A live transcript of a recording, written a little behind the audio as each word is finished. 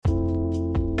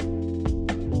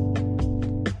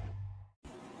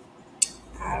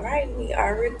We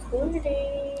are recording.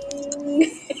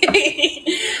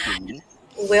 Cool.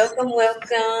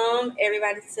 Welcome,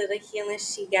 everybody, to the Healing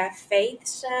She Got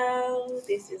Faith show.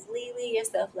 This is Lily, your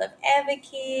self love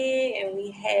advocate, and we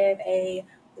have a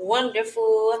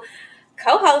wonderful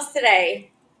co host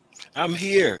today. I'm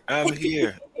here. I'm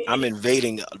here. I'm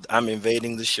invading. I'm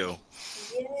invading the show.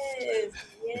 Yes,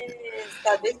 yes.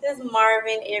 So this is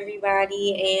Marvin,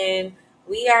 everybody, and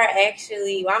we are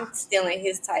actually, well, I'm stealing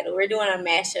his title. We're doing a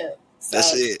mashup.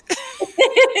 That's So it.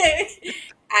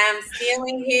 I'm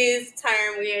stealing his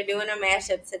term. We are doing a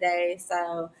mashup today.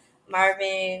 So,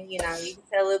 Marvin, you can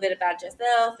tell a little bit about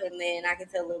yourself, and then I can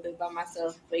tell a little bit about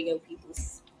myself for your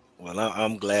peoples. Well,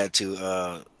 I'm glad to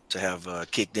have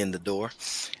kicked in the door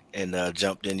and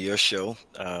jumped into your show,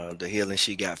 the Healing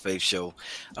She Got Faith show.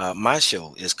 My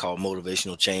show is called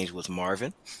Motivational Change with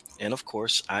Marvin, and of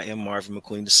course, I am Marvin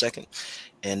McQueen II,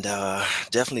 and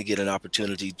definitely get an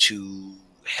opportunity to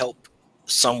help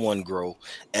someone grow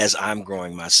as I'm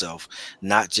growing myself,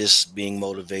 not just being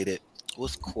motivated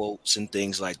with quotes and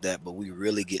things like that, but we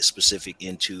really get specific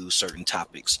into certain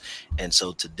topics. And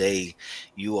so today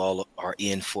you all are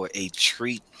in for a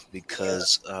treat Yeah.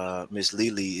 because Miss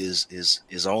Lily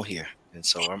is on here. And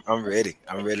so I'm ready.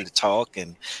 I'm ready to talk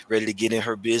and ready to get in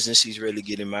her business. She's ready to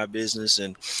get in my business,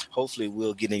 and hopefully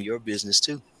we'll get in your business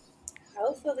too.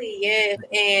 Hopefully, yes.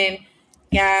 And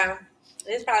yeah,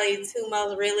 this probably two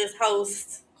most realest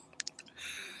hosts.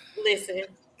 Listen,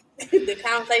 the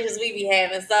conversations we be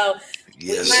having. So we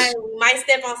might Yes. we might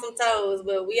step on some toes,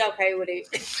 but we okay with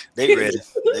They ready.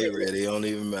 it. They ready. It don't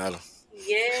even matter.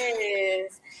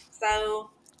 Yes. So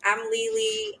I'm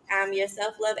Lily. I'm your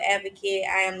self love advocate.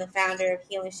 I am the founder of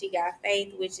Healing She Got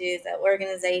Faith, which is an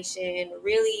organization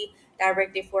really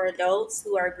directed for adults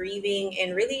who are grieving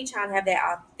and really trying to have that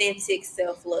authentic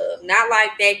self love. Not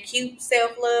like that cute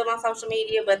self love on social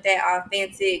media, but that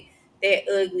authentic, that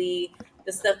ugly,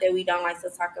 the stuff that we don't like to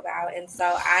talk about. And so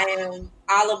I am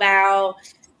all about,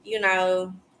 you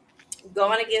know,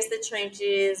 going against the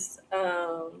trenches,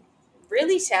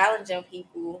 really challenging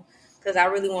people because I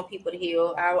really want people to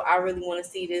heal. I really want to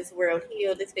see this world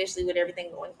healed, especially with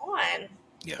everything going on.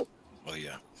 Yeah. Oh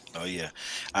yeah. Oh yeah.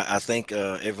 I think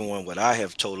everyone, what I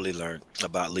have totally learned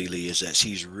about Lily is that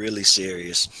she's really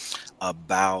serious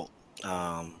about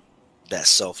um, that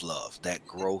self love, that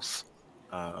growth,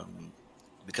 um,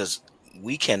 because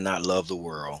we cannot love the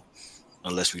world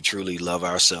unless we truly love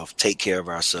ourselves, take care of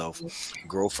ourselves,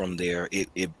 grow from there.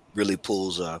 It really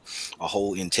pulls a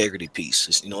whole integrity piece.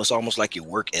 It's almost like your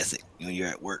work ethic. You're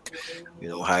at work.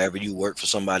 However you work for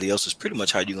somebody else is pretty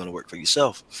much how you're going to work for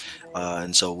yourself.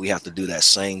 And so we have to do that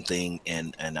same thing.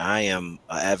 And I am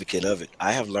an advocate of it.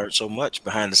 I have learned so much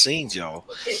behind the scenes, y'all.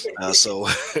 So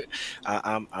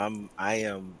I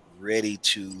am ready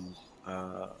to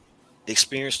uh,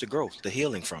 experience the growth, the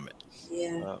healing from it.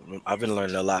 Yeah, I've been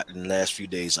learning a lot in the last few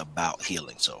days about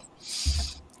healing. So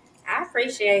I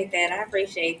appreciate that. I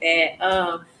appreciate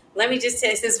that. Let me just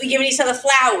tell since we giving each other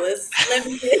flowers, let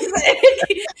me just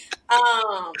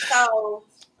so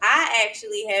I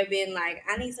actually have been like,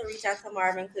 I need to reach out to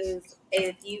Marvin because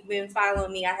if you've been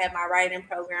following me, I have my writing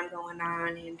program going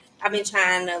on, and I've been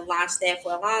trying to launch that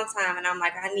for a long time. And I'm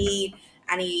like, I need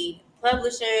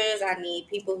publishers, I need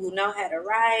people who know how to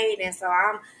write, and so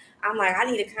I'm like, I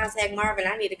need to contact Marvin.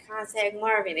 I need to contact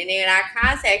Marvin, and then I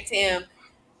contact him.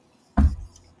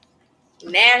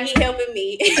 Now he helping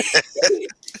me.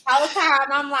 Whole time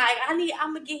I'm like,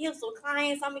 I'm gonna get him some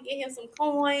clients, I'm gonna get him some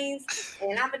coins,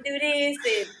 and I'm gonna do this,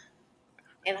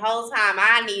 and whole time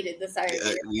I needed the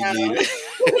service. we need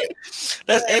So, it.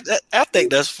 but I think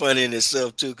that's funny in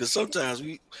itself too, because sometimes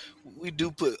we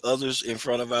do put others in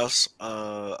front of us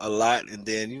a lot, and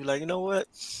then you're like, you know what?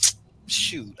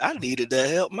 Shoot, I needed that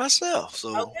help myself.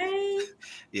 So okay,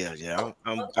 yeah,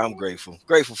 I'm okay, grateful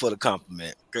for the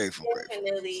compliment. Grateful.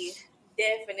 definitely,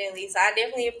 definitely. So I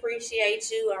definitely appreciate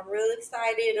you. I'm real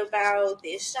excited about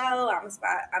this show. I'm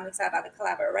excited about the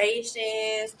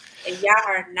collaborations. If y'all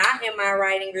are not in my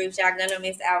writing groups, y'all gonna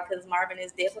miss out because Marvin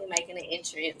is definitely making an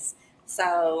entrance.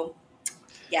 So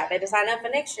y'all better sign up for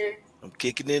next year. I'm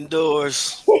kicking in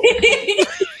doors.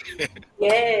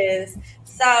 Yes.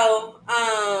 So,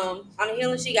 on the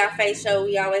Healing She Got Face show,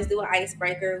 we always do an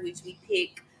icebreaker, which we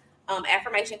pick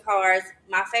affirmation cards.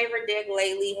 My favorite deck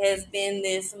lately has been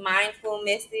this mindful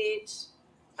message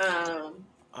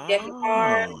deck of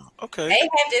cards. Oh, okay. They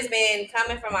have just been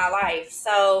coming from my life.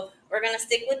 So, we're going to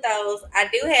stick with those. I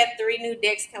do have three new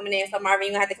decks coming in. So, Marvin,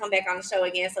 you have to come back on the show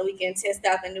again so we can test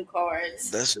out the new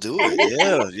cards. Let's do it.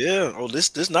 Yeah, yeah. Oh,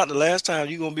 this not the last time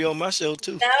you're gonna be on my show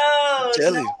too. I'm No,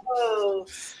 telling you. no.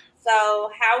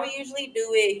 So how we usually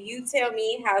do it, you tell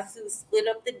me how to split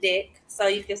up the deck. So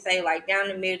you can say like down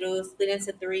the middle, split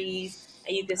into threes,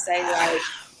 and you can say like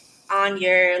on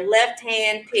your left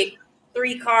hand, pick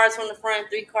three cards from the front,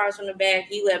 three cards from the back.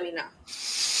 You let me know.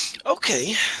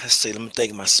 Okay, let's see. Let me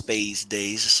think of my spades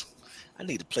days. I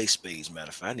need to play spades. Matter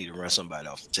of fact, I need to run somebody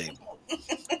off the table.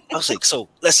 I'll say so.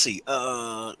 Let's see.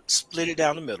 Split it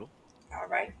down the middle. All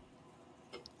right.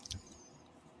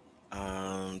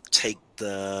 Take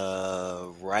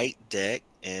the right deck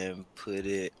and put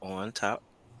it on top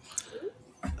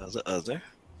of the other,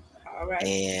 All right.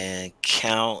 and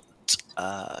count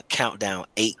down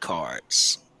 8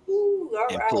 cards Ooh, all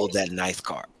and pull right. that ninth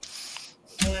card.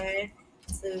 1,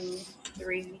 2,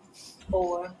 3,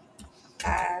 4,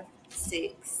 5,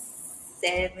 6,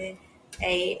 7,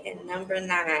 8, and number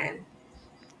 9.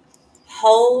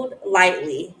 Hold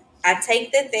lightly. I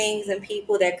take the things and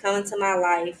people that come into my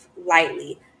life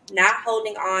lightly, not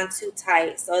holding on too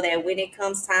tight so that when it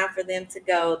comes time for them to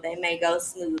go, they may go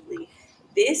smoothly.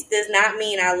 This does not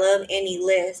mean I love any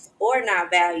less or not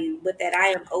value, but that I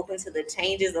am open to the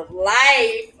changes of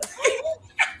life.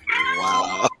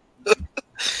 Wow.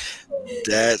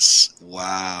 That's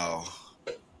wow.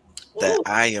 That Ooh,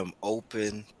 I am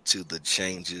open to the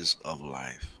changes of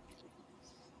life.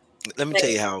 Let me tell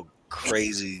but- you how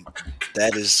crazy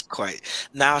that is. Quite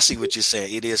now I see what you're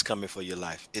saying. It is coming for your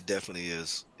life. It definitely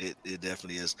is. It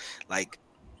definitely is. Like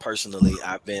personally,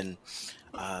 I've been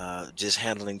just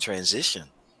handling transition.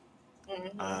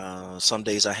 mhm. Some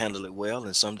days I handle it well,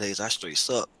 and some days I straight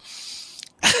suck.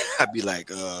 Yeah. I'd be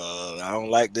like, I don't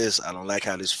like this. I don't like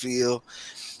how this feel.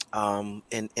 And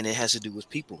it has to do with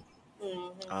people.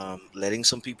 Mhm. Letting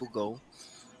some people go.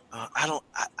 I don't.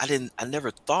 I didn't. I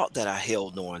never thought that I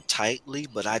held on tightly,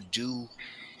 but I do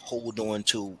hold on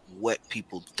to what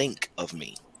people think of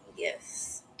me,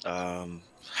 Yes.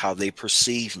 how they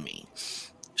perceive me.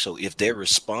 So if their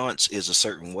response is a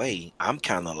certain way, I'm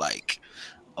kind of like,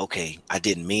 okay, I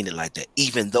didn't mean it like that,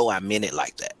 even though I meant it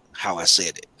like that, how I Yeah.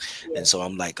 said it. And Yeah. so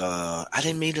I'm like, I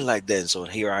didn't mean it like that. And so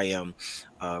here I am,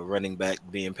 running back,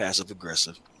 being passive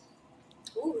aggressive,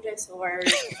 Ooh, that's a word.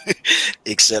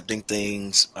 accepting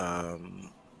things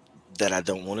that I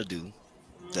don't want to do,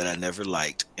 that I Mhm. never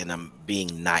liked, and I'm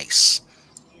being nice.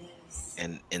 Yes.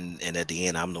 And at the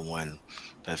end, I'm the one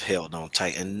that held on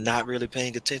tight and not really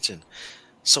paying attention.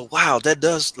 So wow, that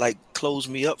does like close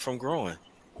me up from growing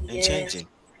and Yes, changing.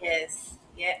 yes,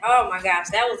 yeah. Oh my gosh,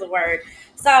 that was a word.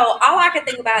 So all I can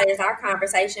think about is our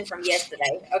conversation from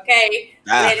yesterday. Okay,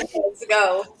 Ah, letting folks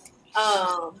go.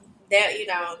 That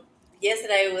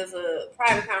yesterday was a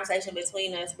private conversation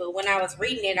between us, but when I was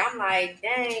reading it, I'm like,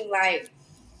 dang, like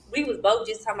we was both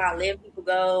just talking about letting people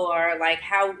go or like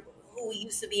how who we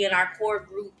used to be in our core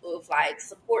group of like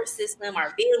support system,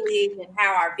 our village, and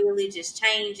how our village is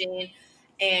changing.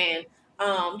 And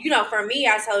for me,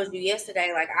 I told you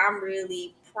yesterday, like I'm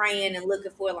really praying and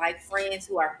looking for like friends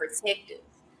who are protective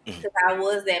mhm. because I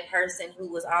was that person who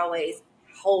was always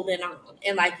holding on.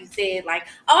 And like you said, like,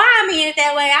 oh, I mean it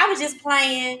that way. I was just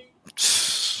playing.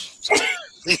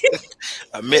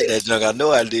 I meant that junk. I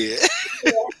know I did.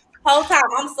 Yeah. Whole time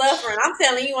I'm suffering. I'm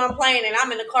telling you I'm playing and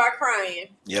I'm in the car crying.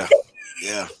 Yeah,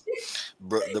 yeah.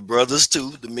 The brothers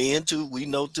too, the men too. We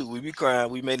know too. We be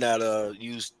crying. We may not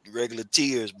use regular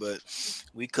tears, but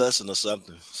we cussing or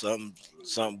something.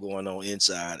 Something going on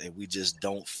inside, and we just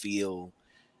don't feel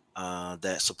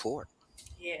that support.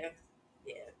 Yeah.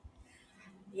 Yeah.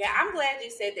 Yeah, I'm glad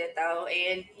you said that though.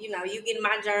 And you get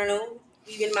my journal,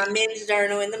 you get my men's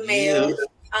journal in the mail. Yeah.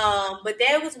 But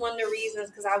that was one of the reasons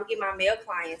because I would get my male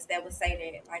clients that would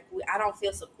say that like I don't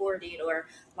feel supported or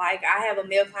like I have a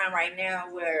male client right now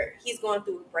where he's going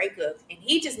through a breakup and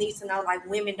he just needs to know like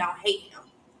women don't hate him.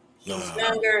 He's Uh,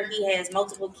 younger, he has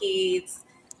multiple kids,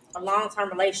 a long term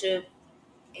relationship,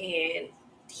 and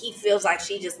he feels like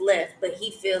she just left, but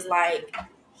he feels like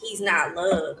he's not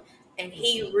loved. And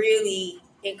he really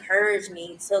encouraged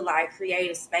me to like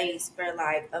create a space for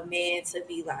like a man to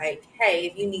be like, hey,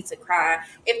 if you need to cry,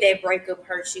 if that breakup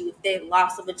hurts you, if that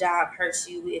loss of a job hurts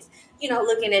you, if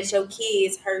looking at your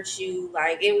kids hurts you,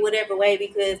 like in whatever way,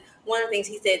 because one of the things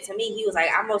he said to me, he was like,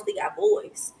 I mostly got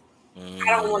boys. I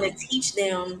don't want to mm, teach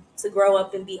them to grow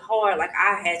up and be hard like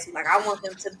I had to. Like I want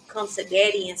them to come to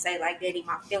daddy and say, like, daddy,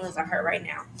 my feelings are hurt right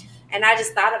now. And I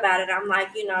just thought about it. I'm like,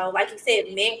 like you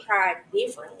said, men cry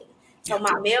differently. So yeah.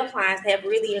 my male clients have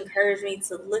really encouraged me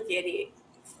to look at it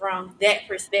from that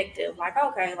perspective. Like,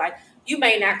 okay, like you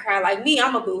may not cry like me.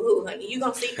 I'm a boo hoo, honey. You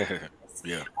gonna see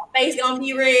Yeah. my face gonna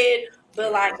be red, but Yeah.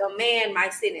 like a man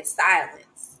might sit in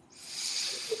silence.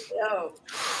 Oh,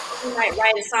 he might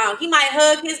write a song. He might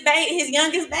hug his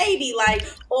youngest baby, like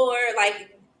or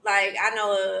like. Like I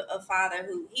know a father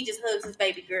who he just hugs his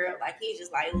baby girl. Like he's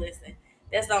just like, listen,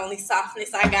 that's the only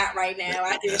softness I got right now.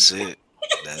 I just That's it.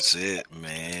 That's it,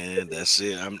 man. That's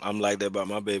it. I'm like that about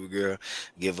my baby girl.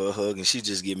 Give her a hug, and she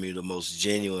just give me the most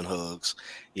genuine hugs.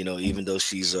 Even though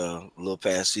she's a little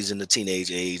past, she's in the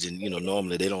teenage age, and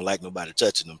normally they don't like nobody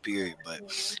touching them. Period. But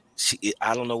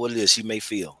I don't know what it is. She may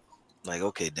feel like,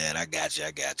 okay, Dad, I got you,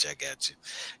 I got you, I got you.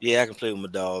 Yeah, I can play with my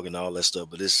dog and all that stuff,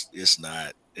 but it's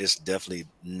not. It's definitely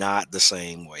not the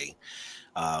same way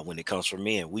when it comes from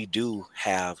men. We do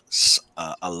have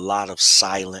a lot of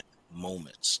silent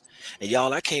moments. And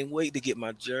y'all, I can't wait to get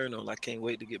my journal. I can't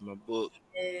wait to get my book.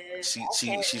 yes, She I she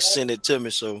can't she wait. sent it to me.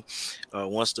 So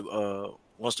once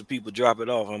the people drop it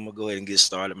off, I'm gonna go ahead and get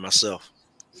started myself.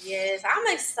 Yes,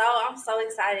 I'm so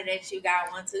excited that you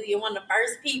got one too. You're one of the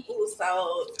first people,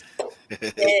 so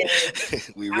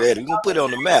yes, We I'm ready. We're gonna so put it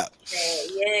on the excited map. for that.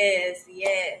 Yes,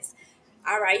 yes.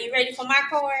 All right, you ready for my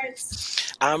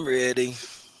cards? I'm ready.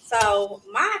 So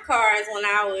my cards, when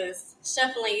I was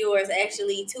shuffling yours,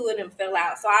 actually two of them fell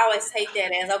out. So I always take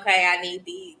that as okay. I need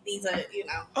these. These are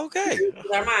Okay.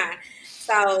 these are mine.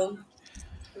 So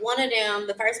one of them,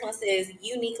 the first one says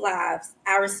unique lives.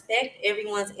 I respect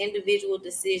everyone's individual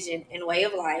decision and way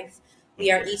of life.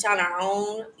 We are Mhm. each on our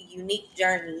own unique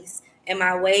journeys, and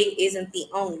my way isn't the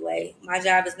only way. My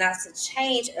job is not to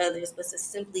change others, but to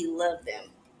simply love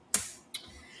them.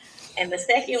 And the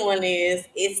second one is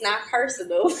it's not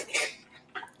personal.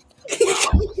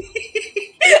 Wow.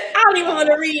 I don't even want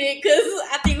to Wow. read it because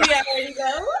I think we already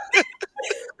know.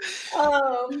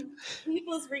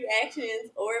 People's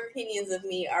reactions or opinions of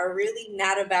me are really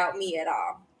not about me at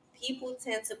all. People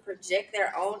tend to project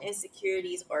their own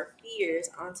insecurities or fears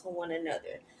onto one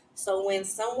another. So when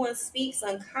someone speaks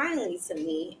unkindly to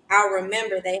me, I'll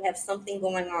remember they have something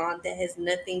going on that has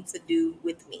nothing to do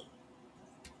with me.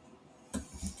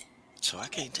 So I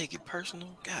can't take it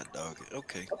personal. God dog it.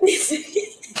 Okay.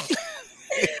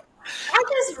 I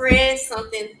just read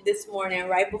something this morning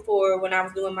right before when I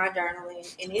was doing my journaling,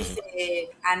 and it Mhm.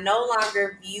 said, I no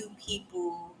longer view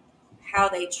people how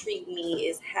they treat me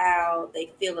is how they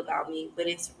feel about me, but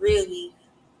it's really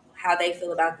how they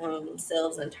feel about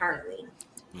themselves internally.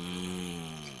 Mm.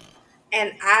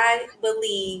 And I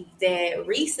believe that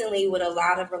recently, with a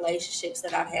lot of relationships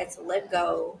that I've had to let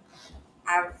go,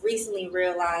 I've recently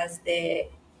realized that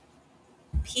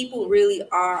people really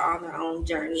are on their own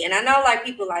journey. And I know like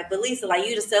people like, but Lisa, like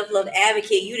you the self-love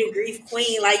advocate, you the grief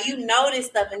queen, like you know this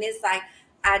stuff. And it's like,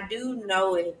 I do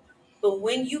know it. But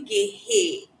when you get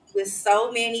hit with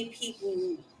so many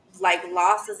people like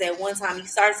losses at one time, you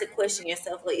start to question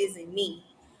yourself, well, is it me?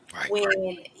 Right.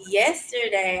 When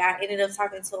yesterday I ended up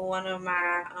talking to one of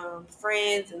my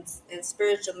friends and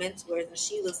spiritual mentors, and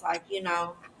she was like,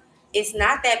 it's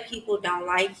not that people don't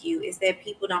like you, it's that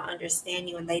people don't understand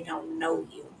you and they don't know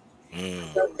you.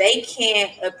 Mm. So they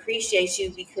can't appreciate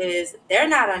you because they're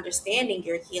not understanding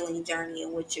your healing journey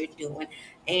and what you're doing.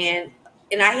 And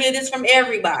and I hear this from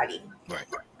everybody. Right.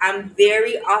 I'm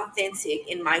very authentic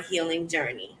in my healing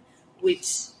journey,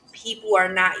 which people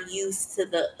are not used to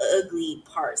the ugly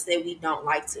parts that we don't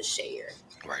like to share.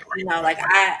 Right. Like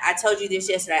Right. I told you this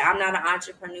yesterday. I'm not an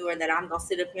entrepreneur that I'm gonna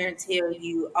sit up here and tell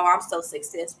you, oh, I'm so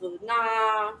successful.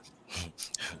 Nah,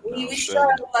 No, we I'm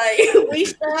struggling. struggle like we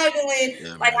struggling.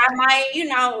 Yeah, Like man. I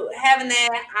might, having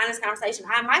that honest conversation,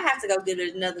 I might have to go get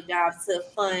another job to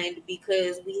fund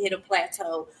because we hit a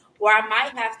plateau. Or I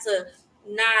might have to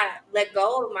not let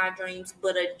go of my dreams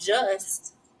but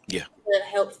adjust Yeah. to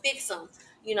help fix them.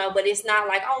 But it's not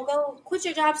like, oh, go quit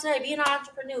your job today, be an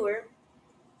entrepreneur.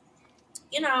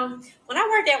 When I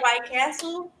worked at White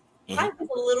Castle, Hmm. life was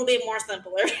a little bit more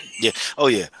simpler. Yeah. Oh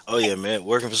yeah. Oh yeah, man.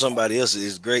 Working for somebody else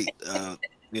is great. I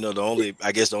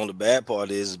guess the only bad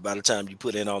part is by the time you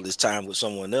put in all this time with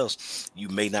someone else, you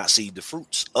may not see the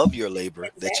fruits of your labor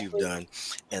that you've Exactly. done,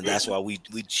 and that's why we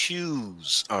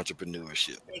choose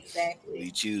entrepreneurship. Exactly.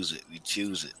 We choose it. We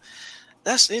choose it.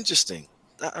 That's interesting.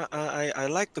 I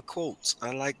like the quotes.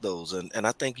 I like those, and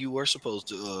I think you were supposed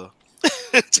to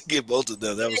to get both of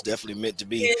them. That was definitely meant to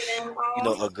be, Hear them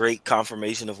all. a great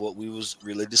confirmation of what we was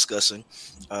really discussing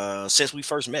since we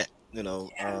first met.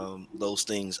 Yeah. Those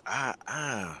things.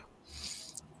 I'm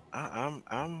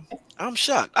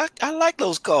shocked. I like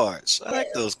those cards. I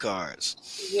like those cards.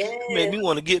 Made Yes. me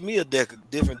want to get me a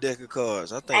different deck of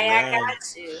cards. I think Hey, I mine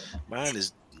got you.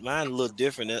 mine a little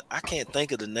different. I can't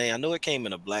think of the name. I know it came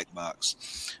in a black box,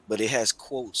 but it has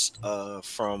quotes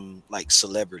from like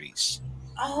celebrities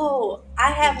Oh,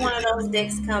 I have in one there. of those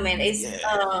decks coming. It's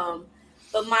Yeah.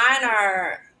 but mine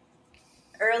are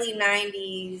early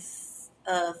 '90s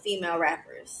female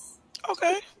rappers.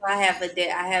 Okay. I have a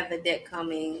debt. I have a debt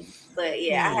coming, but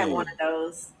yeah, I have one Hmm. of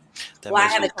those. That Well, I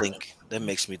makes have me it coming. think. That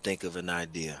makes me think of an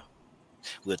idea.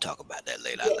 We'll talk about that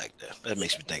later. I Yeah. like that. That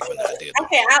makes me think of an idea though.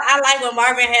 Okay, I like when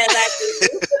Marvin has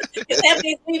ideas because that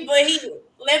means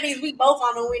we both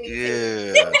on the winning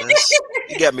team. Yeah, that's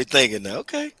you got me thinking now.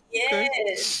 Okay, okay.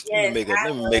 Yes, Let me yes, make a let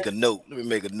I me make a love note. Let me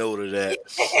make a note of that.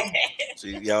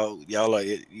 See, y'all are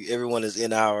everyone is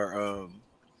in our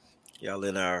y'all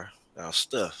in our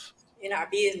stuff. in our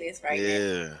business right now.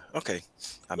 Yeah. Okay.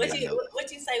 I made a note.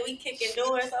 What you say? We kicking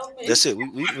doors open. That's it.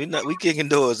 We not we kicking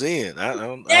doors in. I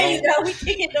There you don't go. We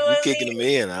kicking we doors kicking them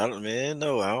in. in. I don't man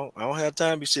no. I don't have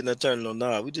time to be sitting there turning no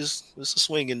knob. We just it's a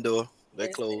swinging door that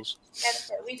Listen, close.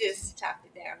 we just chopped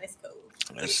it down. Let's go.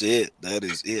 That's it. That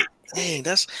is it. Dang,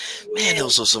 that's man. Yes,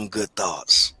 Those are some good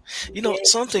thoughts. You know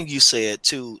yes. something you said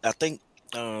too. I think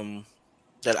um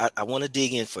that I want to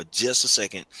dig in for just a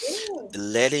second. Ooh.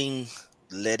 Letting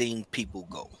letting people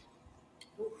go.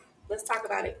 Ooh. Let's talk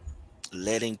about it.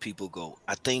 Letting people go.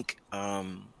 I think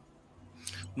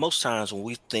most times when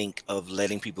we think of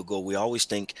letting people go, we always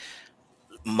think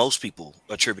most people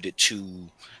attribute it to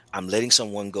I'm letting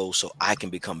someone go so I can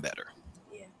become better,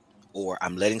 Yeah. or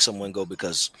I'm letting someone go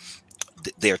because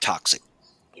they're toxic.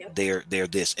 Yep. They're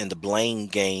this, and the blame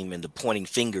game and the pointing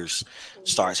fingers Hmm.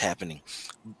 starts happening.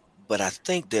 But I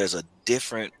think there's a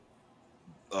different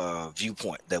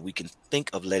viewpoint that we can think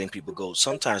of letting people go. Let's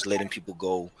talk Sometimes letting about it. people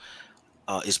go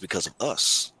is because of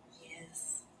us.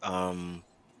 Yes. Um,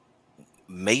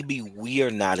 Maybe we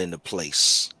are not in a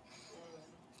place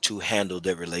Mm. to handle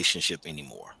their relationship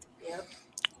anymore.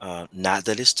 Yep. Not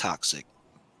that it's toxic,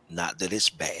 not that it's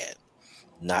bad,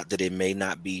 Mhm. not that it may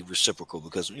not be reciprocal,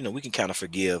 because we can kind of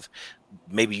forgive.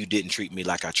 Maybe you didn't treat me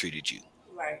like I treated you,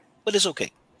 Right. but it's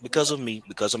okay because Yeah. of me,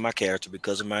 because of my character,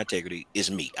 because of my integrity. It's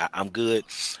me. I'm good.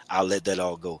 I'll let that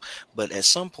all go. But at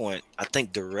some point, I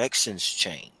think directions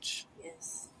change,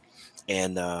 Yes.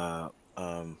 and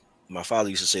um, my father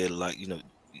used to say it like,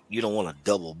 you don't want to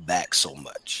double back so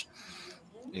much.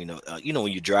 Hmm.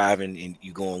 When you're driving and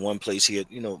you go in one place here,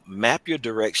 map your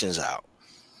directions out,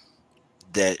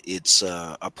 that it's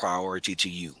a priority to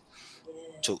you,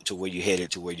 to Yes. where you're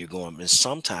headed, to where you're going. And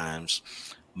sometimes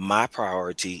my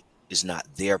priority is not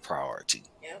their priority.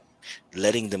 Yep.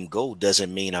 Letting them go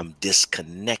doesn't mean I'm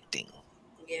disconnecting,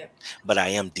 Yep. but I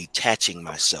am detaching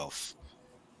myself,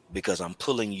 because I'm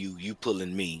pulling you, you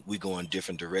pulling me. We go in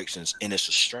different directions, and it's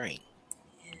a strain.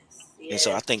 Yes. And so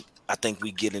Yes. I think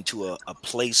we get into a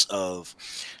place of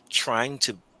trying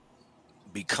to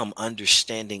become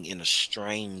understanding in a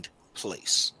strained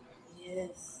place.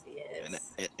 Yes. and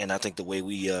Yes. and I think the way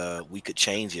we could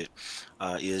change it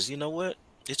is, you know what,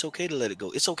 it's okay to let it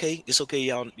go. It's okay,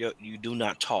 you do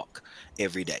not talk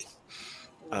every day.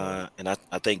 Mhm. And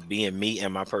I think being me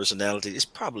and my personality, it's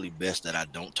probably best that I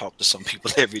don't talk to some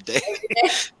people every day.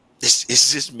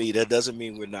 It's just me. That doesn't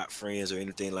mean we're not friends or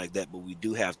anything like that, but we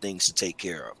do have things to take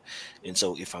care of. And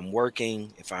so if I'm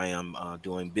working, if I am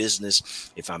doing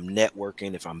business, if I'm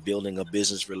networking, if I'm building a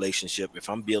business relationship, if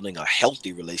I'm building a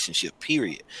healthy relationship,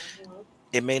 period, Mhm.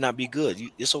 it may not be good.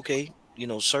 It's okay.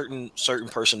 Certain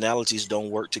personalities don't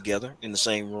work together in the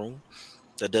same room.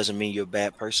 That doesn't mean you're a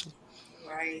bad person.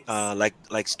 Right.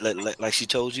 Like she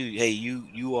told you, hey,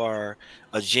 you are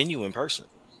a genuine person.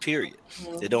 Period.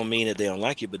 They Mhm. don't mean that they don't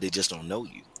like you, but they just don't know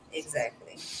you.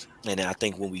 Exactly. And I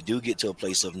think when we do get to a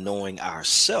place of knowing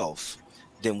ourselves,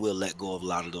 then we'll let go of a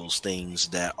lot of those things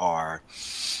that are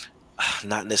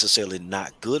not necessarily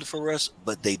not good for us,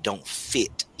 but they don't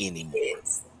fit anymore.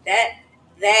 It's that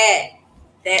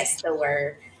that's the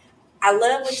word. I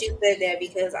love what you said there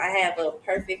because I have a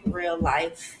perfect real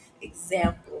life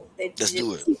example that Let's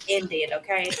do it. just ended.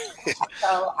 Okay,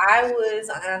 so I was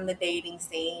on the dating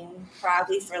scene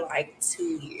probably for like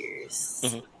 2 years.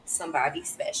 Hmm. Somebody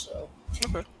special.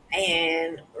 Okay.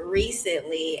 And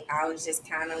recently, I was just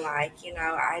kind of like,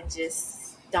 I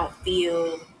just don't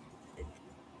feel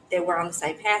that we're on the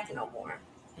same path no more.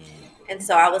 Mm, And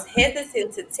so I was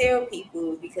hesitant to tell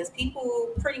people because people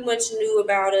pretty much knew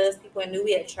about us. People knew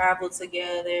we had traveled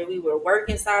together. We were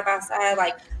working side by side.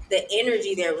 Like the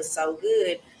energy there was so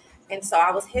good. And so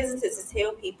I was hesitant to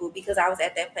tell people because I was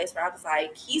at that place where I was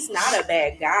like, he's not a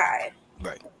bad guy,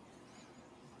 right.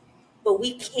 but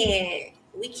we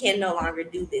can no longer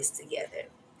do this together.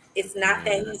 It's not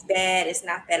that Mm, he's bad, it's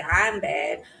not that I'm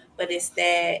bad, but it's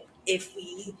that if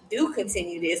we do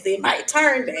continue this, it might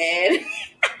turn bad.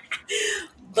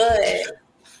 but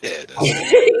yeah, that's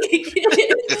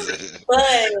it.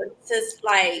 but just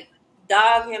like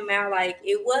dog him out, like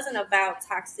it wasn't about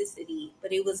toxicity,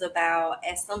 but it was about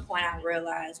at some point I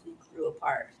realized we grew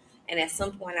apart. And at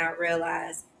some point I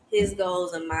realized his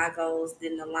goals and my goals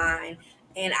didn't align.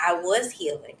 And I was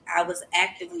healing. I was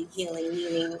actively healing,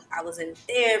 meaning I was in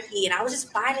therapy and I was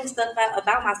just finding stuff out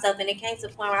about myself. And it came to a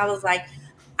point where I was like,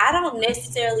 I don't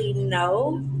necessarily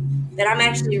know that I'm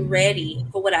actually ready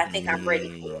for what I think I'm ready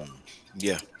for. Mm,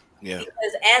 yeah, yeah.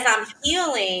 Because as I'm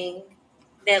healing,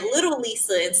 that little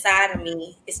Lisa inside of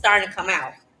me is starting to come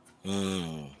out.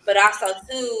 Mm, But also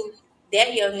too,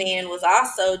 that young man was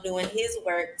also doing his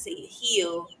work to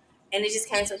heal. And it just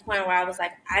came to a point where I was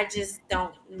like, I just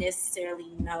don't necessarily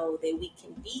know that we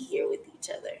can be here with each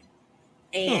other.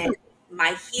 hmm, And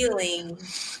my healing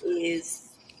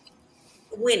is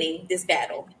winning this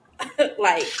battle.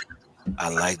 Like I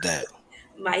like that.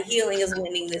 my healing is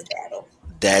winning this battle.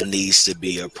 That needs to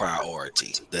be a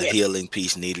priority. The Yeah. healing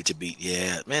piece needed to be.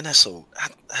 Yeah, man, that's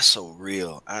so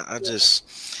real. I Yeah. just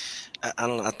I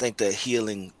don't. I think that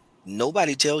healing.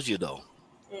 Nobody tells you though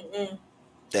Mm-mm.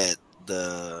 that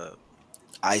the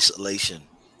isolation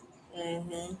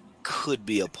Mm-hmm. could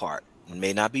be a part. It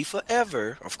may not be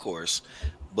forever, of course,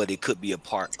 but it could be a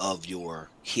part of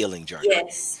your healing journey.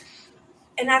 Yes.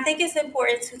 And I think it's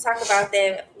important to talk about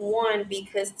that one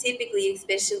because typically,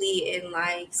 especially in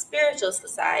like spiritual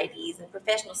societies and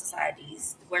professional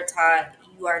societies, we're taught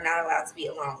you are not allowed to be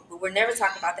alone. But we're never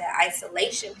talking about that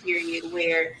isolation period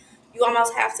where you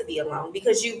almost have to be alone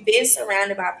because you've been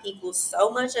surrounded by people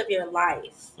so much of your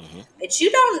life Hmm. that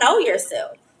you don't know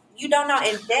yourself. You don't know,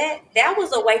 and that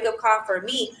was a wake up call for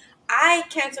me. I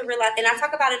came to realize, and I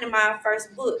talk about it in my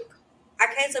first book. I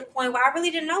came to a point where I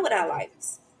really didn't know what I liked.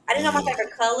 I didn't know my Mm,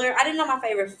 favorite color. I didn't know my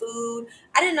favorite food.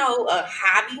 I didn't know a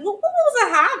hobby. What was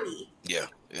a hobby? yeah,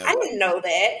 yeah. I didn't know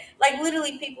that. Like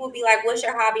literally, people would be like, "What's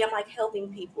your hobby?" I'm like,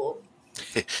 "Helping people."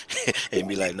 And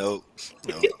be like, no,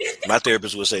 no. My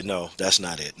therapist would say, no, that's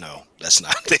not it. No, that's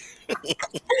not it.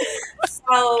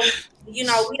 So, we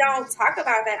don't talk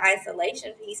about that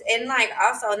isolation piece. And like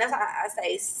also, and that's why I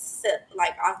say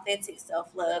like authentic self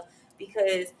love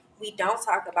because we don't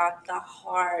talk about the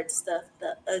hard stuff,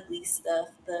 the ugly stuff,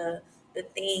 the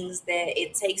things that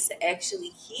it takes to actually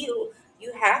heal.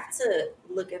 You have to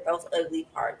look at those ugly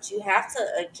parts. You have to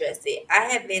address it. I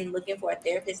have been looking for a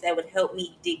therapist that would help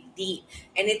me dig deep.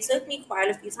 And it took me quite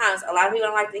a few times. A lot of people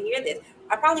don't like to hear this.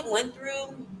 I probably went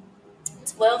through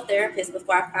 12 therapists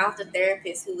before I found a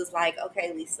therapist who was like,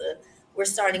 okay, Lisa, we're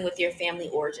starting with your family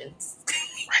origins.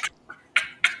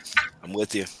 I'm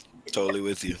with you. Totally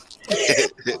with you.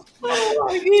 Oh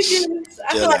my goodness.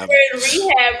 I feel Tell like I'm, we're in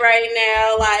rehab right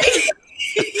now. Like,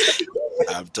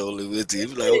 I'm totally with you.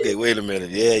 It's like, okay, wait a minute.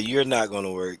 Yeah, you're not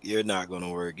gonna work. You're not gonna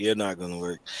work. You're not gonna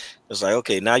work. It's like,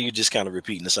 okay, now you're just kind of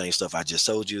repeating the same stuff I just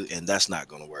told you, and that's not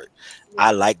gonna work.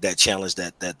 I yeah, like that challenge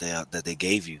that they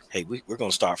gave you. Hey, we're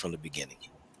gonna start from the beginning.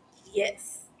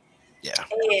 yes. Yeah,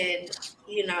 And,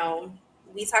 you know,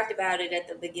 we talked about it at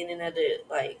the beginning of the,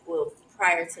 like, well,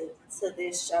 prior to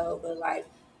this show, but like,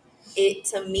 it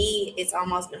to me it's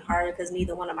almost been harder because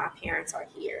neither one of my parents are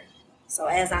here, so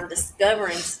as I'm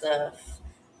discovering stuff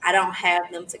I don't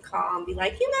have them to call and be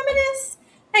like, you remember this,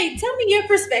 hey, tell me your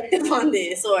perspective on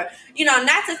this, or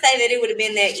not to say that it would have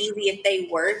been that easy if they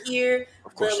were here,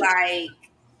 of but course. like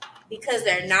because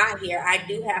they're not here I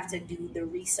do have to do the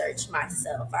research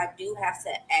myself. I do have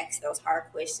to ask those hard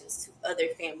questions to other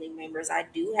family members. I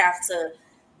do have to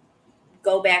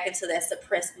go back into that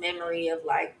suppressed memory of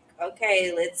like,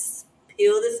 okay, let's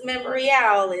peel this memory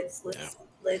out. Let's Yeah. let's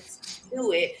let's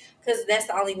do it because that's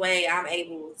the only way I'm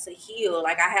able to heal.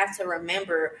 Like I have to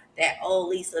remember that old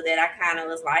Lisa that I kind of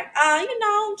was like,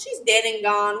 she's dead and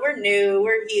gone. We're new.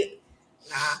 We're here.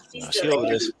 Nah, she's Nah, still she over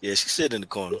there. this. Yeah, she sit in the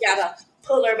corner. We gotta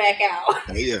pull her back out.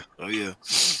 Oh yeah, oh yeah.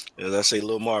 As I say,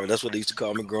 Lil Marvin. That's what they used to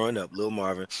call me growing up, Lil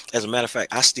Marvin. As a matter of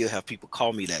fact, I still have people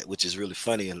call me that, which is really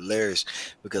funny and hilarious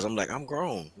because I'm like, I'm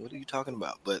grown. What are you talking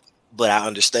about? But I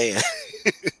understand.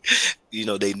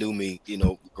 They knew me,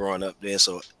 growing up then,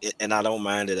 so and I don't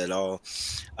mind it at all.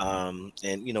 And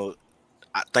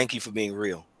I thank you for being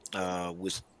real.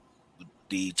 With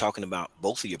the talking about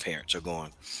both of your parents are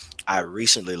gone. I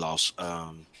recently lost.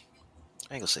 I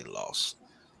ain't gonna say lost.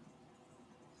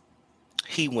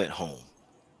 He went home.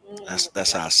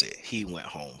 That's how I say it. He went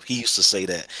home. He used to say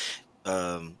that.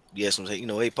 Yes, I'm saying,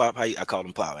 hey Pop, how you? I called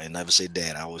him Pop. I never say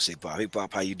Dad. I always say Pop. Hey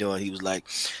Pop, how you doing? He was like,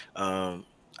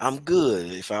 I'm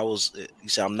good. If I was, he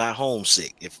said, I'm not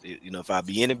homesick. If I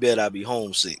be in the bed, I'd be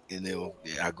homesick. And then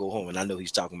yeah, I go home, and I know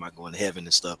he's talking about going to heaven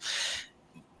and stuff.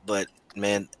 But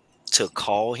man, to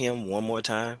call him one more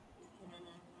time,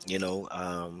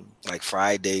 like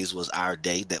Fridays was our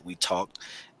day that we talked.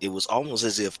 It was almost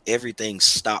as if everything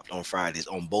stopped on Fridays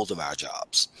on both of our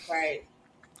jobs. Right.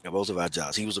 at both of our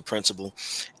jobs. He was a principal,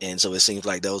 and so it seems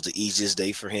like that was the easiest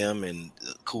day for him and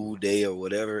a cool day or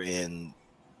whatever. And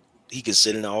he could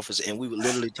sit in the office and we would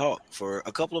literally talk for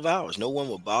a couple of hours. No one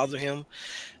would bother him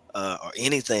or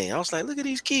anything. I was like, look at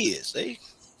these kids.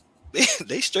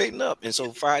 They straighten up. And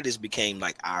so Fridays became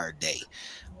like our day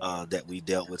that we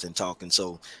dealt with and talking.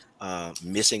 So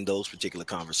missing those particular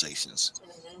conversations,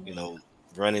 you Mhm. know,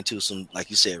 run into some, like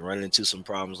you said, running into some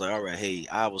problems. Like, all right, hey,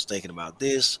 I was thinking about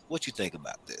this. What you think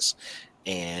about this?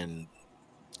 And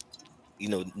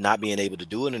not being able to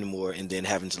do it anymore, and then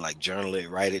having to like journal it,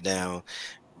 write it down.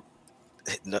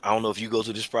 I don't know if you go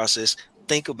through this process.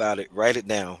 Think about it, write it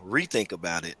down, rethink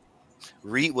about it,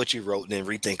 read what you wrote, and then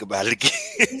rethink about it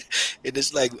again. And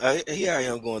it's like here I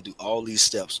am going through all these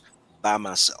steps by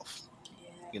myself.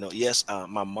 Yeah. Yes,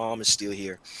 my mom is still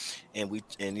here, and we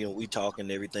talk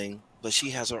and everything, but she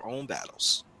has her own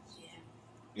battles.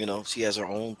 Yeah. She has her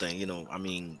own thing. I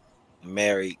mean,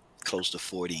 married close to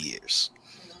 40 years.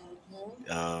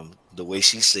 Mhm. The way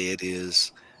she said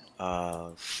is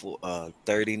for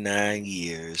 39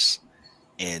 years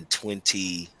and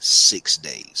 26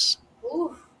 days,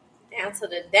 Ooh, down to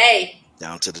the day.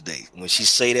 down to the day. When she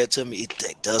say that to me,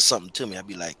 it does something to me. I'd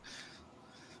be like,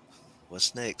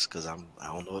 what's next? Because I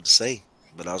don't know what to say.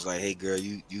 But I was like, hey girl,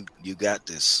 you got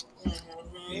this.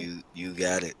 Mhm. You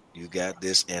got it. You got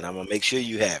this, and I'm gonna make sure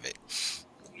you have it.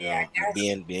 Yeah, I got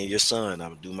you. Being your son,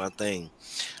 I'm gonna do my thing.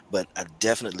 But I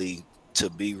definitely, to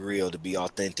be real, to be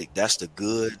authentic, that's the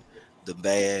good, the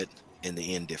bad, and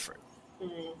the indifferent.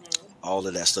 Mhm. All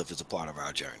of that stuff is a part of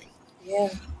our journey, Yeah.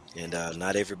 and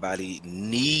not everybody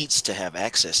needs to have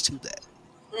access to that.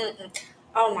 Mm-mm.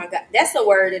 Oh my God, that's a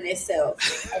word in itself.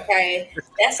 Okay,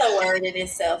 that's a word in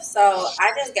itself. So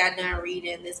I just got done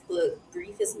reading this book,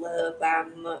 "Grief Is Love" by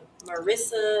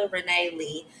Marissa Renee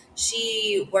Lee.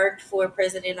 She worked for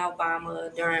President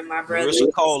Obama during my Marissa,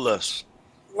 brother's. call us.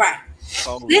 Right.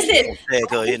 Call us. We're Listen, gonna tag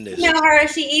her I in this. emailed her.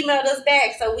 She emailed us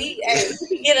back, so we can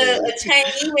get Hey, a chain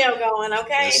email going.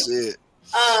 Okay. that's it.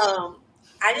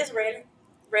 I just read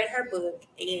her book,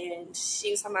 and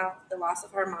she was talking about the loss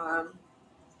of her mom,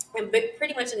 and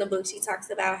pretty much in the book she talks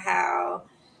about how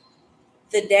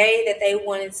the day that they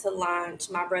wanted to launch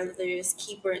my brother's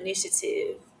keeper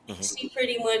initiative, Hmm. she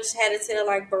pretty much had to tell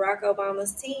like Barack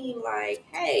Obama's team, like,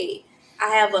 hey, I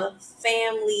have a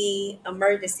family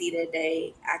emergency that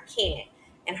day, I can't.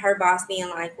 And her boss being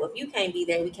like, well, if you can't be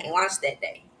there, we can't launch that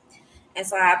day. And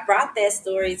so I brought that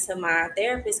story to my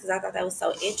therapist because I thought that was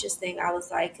so interesting. I was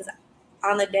like, because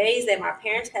on the days that my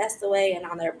parents passed away and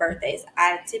on their birthdays,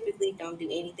 I typically don't do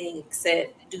anything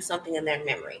except do something in their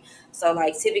memory. So,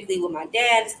 like, typically with my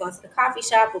dad, it's going to the coffee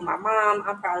shop. With my mom,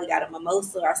 I probably got a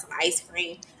mimosa or some ice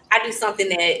cream. I do something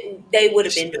that they would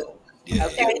have been doing. Yeah, yeah.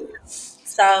 Okay.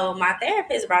 So my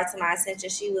therapist brought to my attention,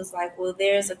 she was like, well,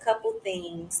 there's a couple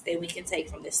things that we can take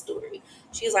from this story.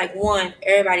 She was like, one,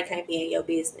 everybody can't be in your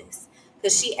business.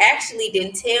 Because Mhm. she actually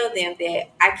didn't tell them that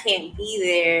I can't be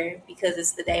there because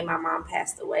it's the day my mom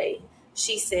passed away.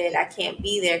 She said, I can't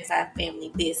be there because I have family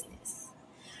business.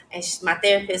 And my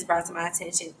therapist brought to my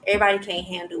attention, everybody can't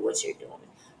handle what you're doing,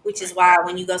 which is Right. why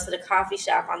when you go to the coffee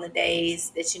shop on the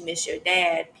days that you miss your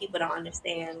dad, people don't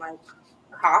understand, like,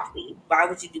 coffee. Why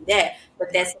would you do that? But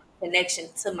Right. that's a connection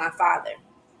to my father.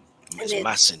 And It's then,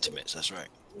 my sentiments. That's right.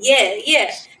 yeah,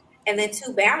 yeah. And then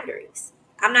two, boundaries.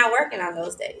 I'm not working on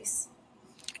those days.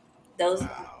 Those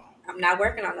Wow. I'm not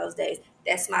working on those days.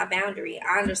 That's my boundary.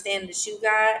 I understand that you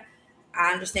God.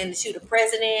 I understand that you the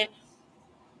president,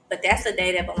 but that's a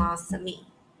day that belongs to me.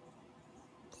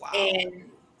 Wow.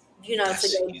 And to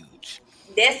That's go, huge.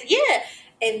 that's, yeah.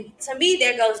 And to me,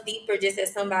 that goes deeper, just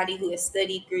as somebody who has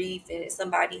studied grief and as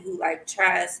somebody who like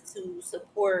tries to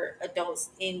support adults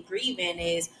in grieving,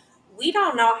 is we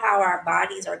don't know how our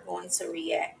bodies are going to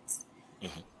react.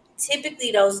 Hmm.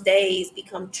 Typically those days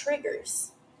become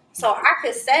triggers. So Yeah. I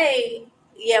could say,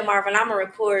 yeah, Marvin, I'm gonna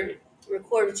record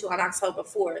with you on October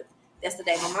 4th. That's the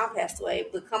day my mom passed away.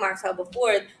 But come October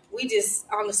 4th, we just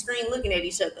on the screen looking at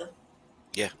each other.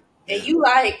 Yeah. And Yeah. you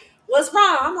like, what's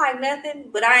wrong? I'm like, nothing,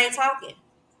 but I ain't talking.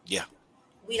 Yeah.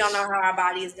 We don't know how our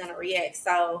body is gonna react.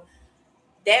 So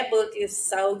that book is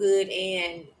so good,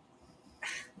 and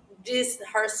just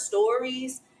her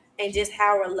stories and just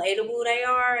how relatable they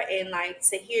are, and like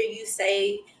to hear you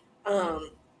say, um,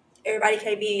 everybody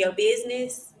can't be in your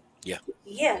business. Yeah.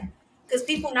 Yeah, because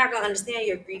people not gonna understand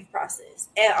your grief process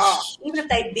at all. Even if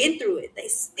they've been through it, they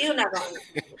still not gonna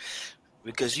understand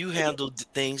Because you handle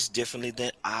things differently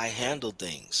than I handle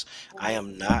things.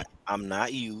 it. I'm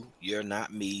not you. You're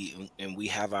not me. And we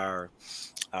have our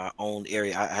own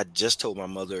area. I just told my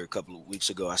mother a couple of weeks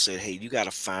ago, I said, hey, you got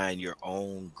to find your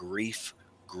own grief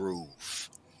groove.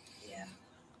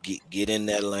 Get in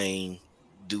that lane.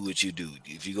 Do what you do.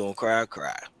 If you're gonna cry,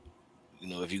 cry.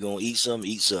 If you're gonna eat some,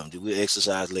 eat some. Do we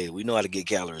exercise later? We know how to get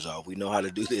calories off. We know how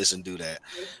to do this and do that.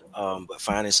 But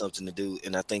finding something to do,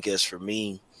 and I think as for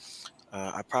me,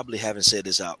 I probably haven't said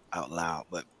this out loud,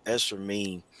 but as for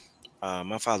me,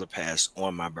 my father passed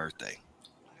on my birthday,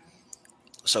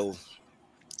 so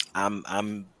I'm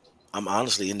I'm I'm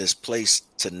honestly in this place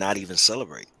to not even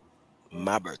celebrate Wow.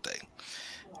 my birthday.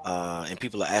 And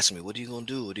people are asking me, "What are you gonna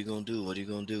do? What are you gonna do? What are you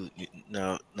gonna do?"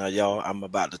 Now, y'all, I'm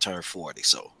about to turn 40,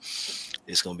 so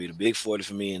it's gonna be the big 40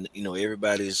 for me. And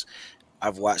everybody's.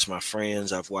 I've watched my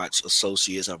friends, I've watched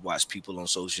associates, I've watched people on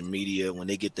social media. When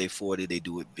they get their 40, they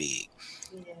do it big.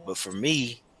 Yeah. But for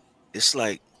me, it's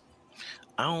like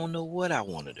I don't know what I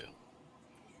want to do.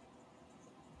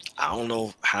 I don't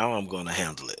know how I'm gonna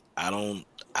handle it.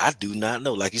 I do not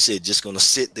know. Like you said, just gonna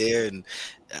sit there and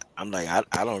I'm like,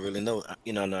 I don't really know.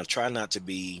 And I try not to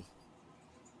be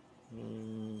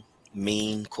mm,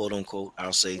 mean, quote unquote,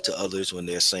 I'll say to others when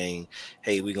they're saying,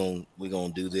 "Hey, we're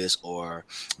gonna do this," or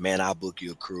 "Man, I'll book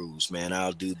you a cruise." "Man,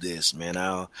 I'll do this." "Man,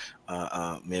 I'll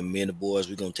man, me and the boys,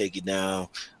 we're gonna take you down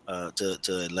to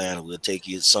Atlanta. We'll take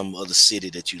you to some other city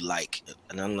that you like."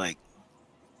 And I'm like,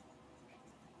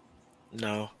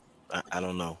 no, I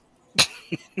don't know.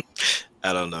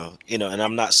 I don't know. And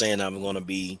I'm not saying I'm gonna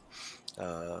be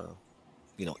uh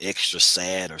extra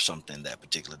sad or something that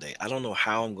particular day. I don't know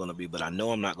how I'm gonna be, but I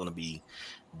know I'm not gonna be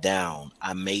down.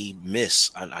 I may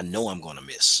miss. I know I'm going to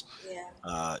miss,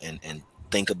 Yeah. and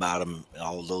think about them,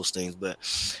 all those things. But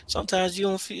sometimes you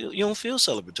don't feel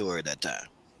celebratory at that time.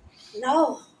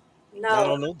 No, Not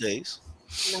no, on those days.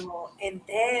 no. And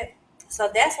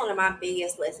that's one of my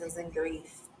biggest lessons in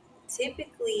grief.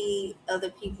 Typically, other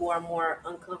people are more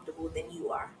uncomfortable than you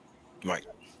are. Right.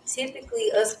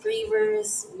 Typically, us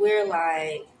grievers, we're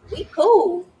like, we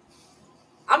cool.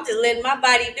 I'm just letting my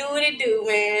body do what it do,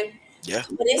 man. Yeah.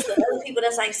 But it's the other people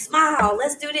that's like, smile,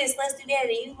 let's do this, let's do that.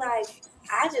 And you like,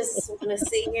 I just want to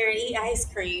sit here and eat ice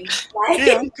cream. Like,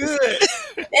 Yeah, I'm good.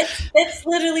 that's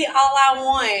literally all I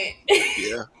want.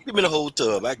 Yeah. Give me the whole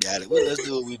tub. I got it. Well, let's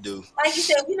do what we do. Like you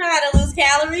said, if you know how to lose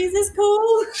calories, it's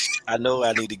cool. I know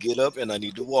I need to get up and I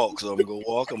need to walk. So I'm gonna go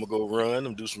walk. I'm gonna go run. I'm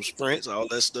gonna do some sprints. All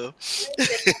that stuff.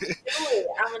 Listen, do it.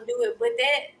 I'm gonna do it. But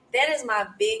that is my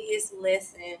biggest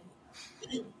lesson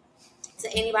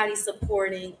to anybody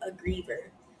supporting a griever.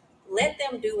 Let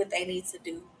them do what they need to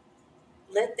do.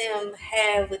 Let them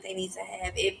have what they need to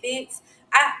have. If it's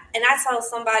I told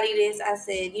somebody this, I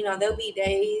said, there'll be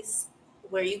days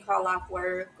where you call off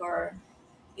work or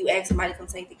you ask somebody to come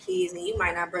take the kids and you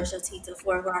might not brush your teeth till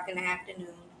 4 o'clock in the afternoon.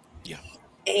 Yeah.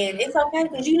 And it's okay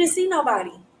because you didn't see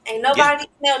nobody. Ain't Yeah. nobody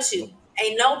smelt you.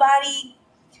 Ain't nobody,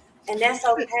 and that's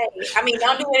okay. I mean,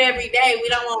 don't do it every day. We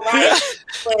don't want riots,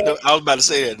 No, but I was about to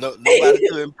say that. No, nobody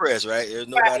to impress, right? There's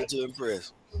nobody right, to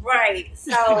impress. right.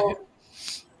 So,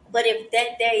 but if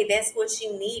that day that's what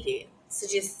you needed to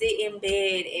just sit in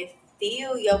bed and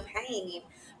feel your pain,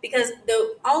 because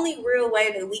the only real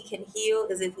way that we can heal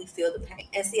is if we feel the pain.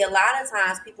 And see, a lot of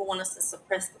times people want us to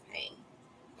suppress the pain.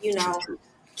 You True. know, True.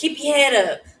 keep your head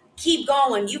up, keep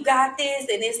going. You got this,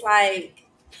 and it's like,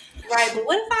 right. But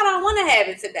what if I don't want to have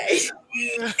it today?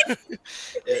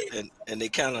 Yeah. And they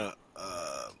kind of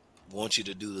want you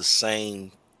to do the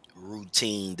same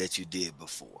routine that you did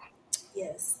before,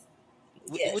 Yes,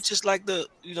 which yes, is like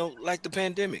the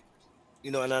pandemic.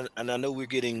 And I know we're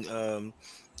getting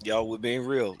y'all, we're being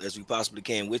real as we possibly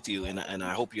can with you, and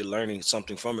I hope you're learning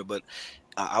something from it. But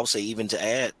I'll say, even to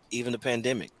add, even the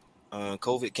pandemic,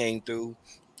 COVID came through.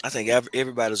 I think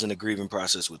everybody's in a grieving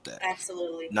process with that.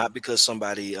 absolutely. Not because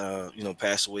somebody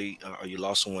passed away, or you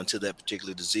lost someone to that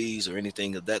particular disease or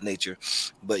anything of that nature,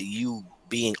 but you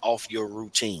being off your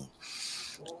routine.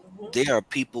 Hmm. There are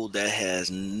people that has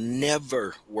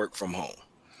never worked from home.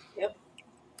 Yep.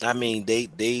 I mean,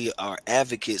 they are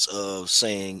advocates of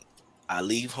saying, I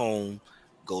leave home,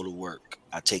 go to work.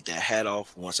 I take that hat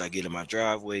off. Once I get in my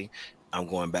driveway, I'm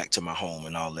going back to my home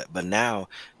and all that. But now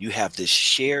you have this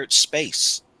shared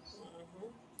space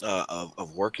Hmm.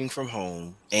 of working from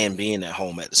home and being at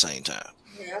home at the same time.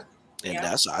 Yep. And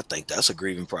Yep. I think that's a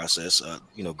grieving process.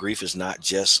 Grief is not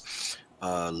just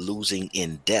losing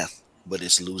in death, but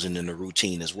it's losing in the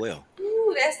routine as well.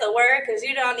 Ooh, that's the word because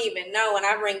you don't even know. When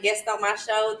I bring guests on my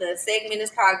show, the segment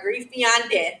is called Grief Beyond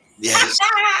Death. Yes,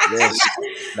 yes.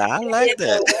 Now I like It's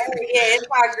that. a word. Yeah, it's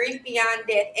called Grief Beyond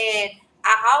Death. And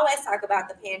I always talk about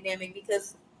the pandemic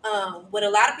because what a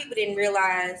lot of people didn't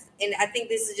realize, and I think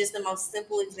this is just the most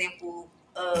simple example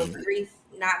of Mhm. grief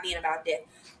not being about death.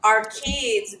 Our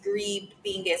kids grieved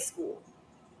being at school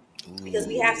because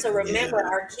we have Ooh, to remember yeah,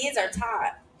 our kids are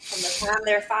taught. from the time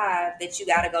they're 5 that you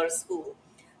got to go to school.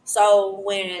 So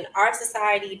when our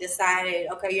society decided,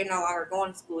 okay, you're no longer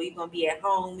going to school, you're going to be at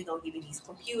home, we're going to give you these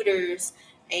computers,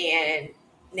 and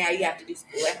now you have to do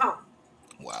school at home.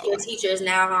 Wow. Your teacher is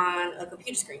now on a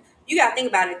computer screen. You got to think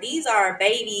about it. These are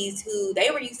babies who they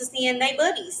were used to seeing their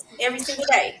buddies every single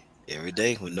day Every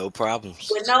day with no problems.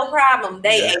 with no problem.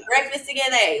 They Yeah. ate breakfast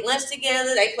together, they ate lunch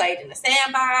together, they played in the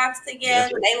sandbox Yeah.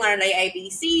 together, they learned their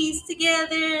ABCs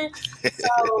together.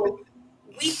 So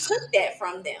we took that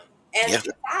from them as a Yeah.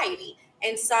 society.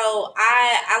 And so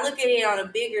I look at it on a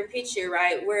bigger picture,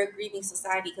 right? We're a grieving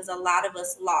society because a lot of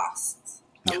us lost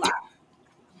a Yeah. lot.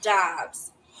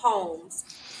 Jobs, homes,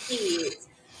 kids,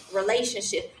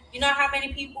 relationship. You know how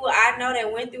many people I know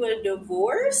that went through a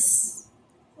divorce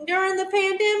during the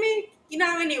pandemic? You know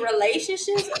how many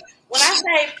relationships? When I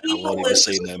say I people won't even was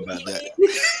say nothing about that.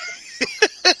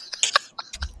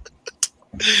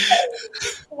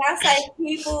 when I say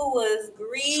people was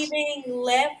grieving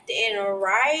left and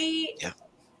right, Yeah.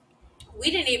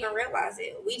 we didn't even realize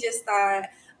it. We just thought,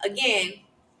 again,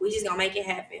 we just gonna make it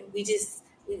happen. We just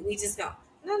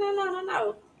gonna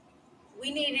no.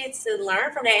 We needed to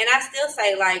learn from that. And I still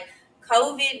say, like,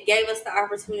 COVID gave us the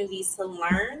opportunities to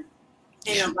learn,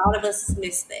 and Yeah. a lot of us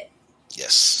missed that.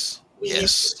 Yes. We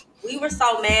missed it. Yes. We were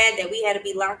so mad that we had to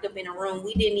be locked up in a room.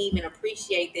 We didn't even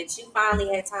appreciate that you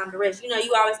finally had time to rest. You know,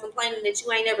 you always complaining that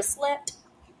you ain't never slept.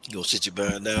 You gonna sit your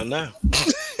behind down now. You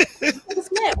never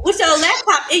slept with your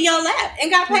laptop in your lap and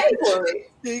got paid for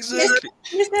it. Missed, Exactly.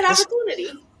 missed that That's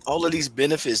opportunity. all of these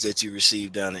benefits that you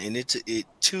received down there, and it took it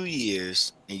 2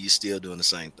 years, and you're still doing the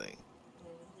same thing.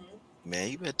 Mhm. Man,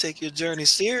 you better take your journey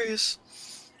serious.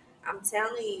 I'm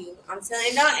telling you, I'm telling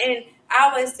you, no, and I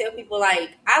always tell people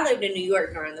like I lived in New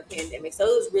York during the pandemic, so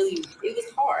it was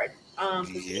hard because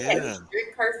we had these Yeah.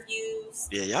 strict curfews.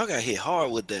 Yeah, y'all got hit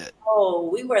hard with that. Oh,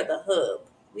 we were the hub.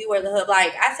 We were the hub.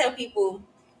 Like I tell people,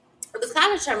 it was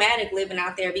kind of traumatic living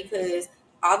out there because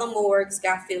all the morgues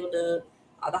got filled up,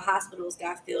 all the hospitals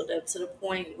got filled up to the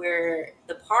point where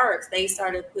the parks they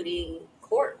started putting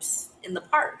corpse in the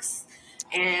parks,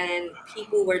 and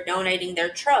people were donating their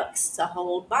trucks to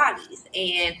hold bodies.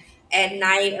 And at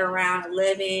night around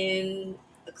 11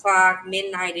 o'clock,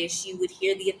 midnightish, you would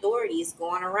hear the authorities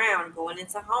going around, going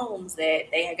into homes that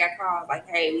they had got called, like,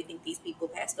 "Hey, we think these people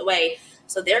passed away."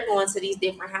 So they're going to these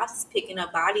different houses, picking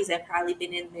up bodies that probably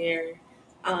been in their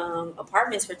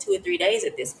apartments for 2 or 3 days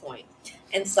at this point.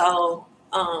 And so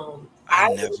I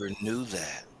I never knew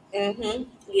that.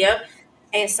 yep.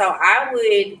 And so I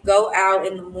would go out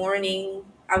in the morning.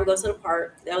 I would go to the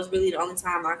park. That was really the only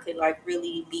time I could like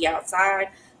really be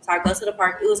outside. So I go to the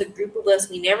park. It was a group of us.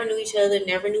 We never knew each other,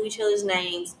 never knew each other's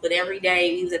names, but every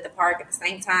day we was at the park at the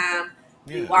same time.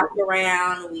 We Yeah. walked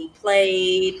around, we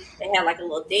played. They had like a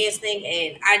little dance thing,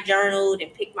 and I journaled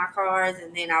and picked my cards,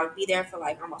 and then I would be there for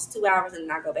like almost 2 hours, and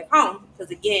then I go back home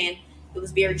because again, it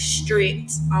was very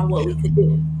strict on what Yeah. we could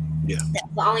do. Yeah.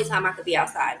 That's the only time I could be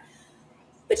outside,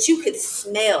 but you could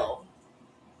smell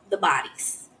the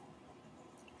bodies.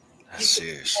 That's You could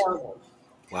serious. smell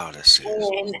Wow, that's serious.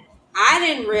 them. And I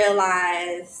didn't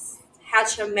realize how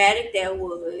traumatic that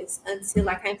was until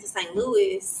I came to St.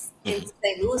 Louis. And Hmm.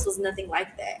 St. Louis was nothing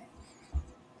like that.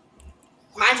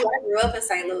 Mind you, Wow. I grew up in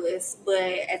St. Louis, but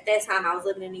at that time I was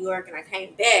living in New York and I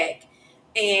came back.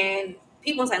 And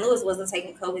people in St. Louis wasn't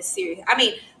taking COVID serious. I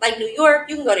mean, like New York,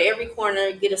 you can go to every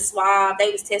corner, get a swab.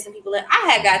 They was testing people. I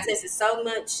had got tested so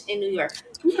much in New York.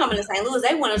 You come into St. Louis,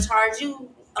 they want to charge you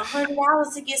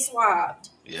 $100 to get swabbed.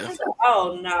 I Yeah. was like,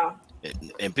 oh no.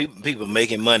 And people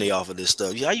making money off of this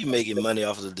stuff. How you making money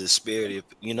off of the disparity?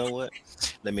 You know what?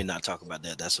 Let me not talk about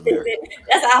that. That's America.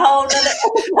 That's a whole nother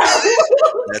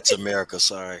episode. That's America.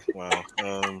 Sorry. Wow.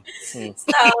 Hmm.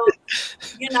 So,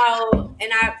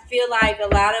 and I feel like a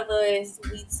lot of us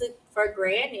we took for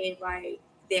granted like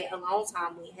that alone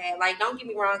time we had. Like, don't get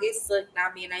me wrong, it sucked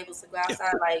not being able to go Yeah.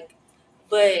 outside, like,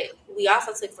 but we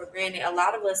also took for granted a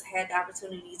lot of us had the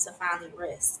opportunity to finally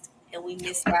rest, and we Yeah.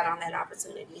 missed out on that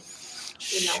opportunity.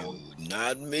 You know, Shoot,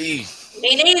 not me.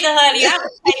 me neither, honey. I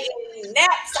was taking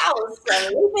naps. I was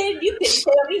sleeping. You couldn't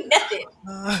tell me nothing.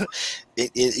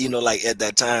 Like at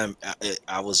that time,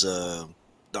 I was the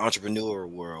entrepreneur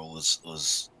world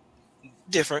was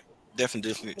different,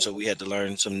 different. So we had to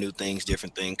learn some new things,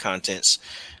 different thing, contents,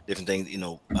 different things.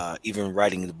 Even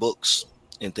writing the books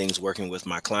and things, working with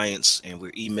my clients, and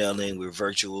we're emailing, we're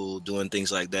virtual, doing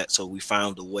things like that. So we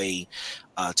found a way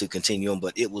to continue on,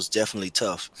 but it was definitely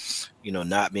tough.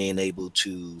 Not being able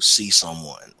to see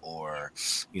someone, or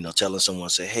telling someone,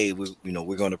 say, hey,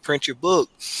 we're going to print your book,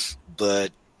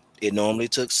 but it normally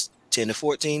took 10 to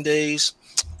 14 days.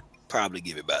 Probably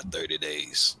give it about 30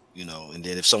 days. And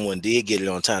then if someone did get it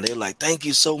on time, they're like, "Thank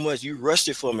you so much, you rushed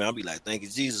it for me." I'll be like, "Thank you,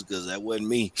 Jesus," because that wasn't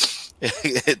me.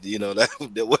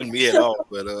 That wasn't me at all.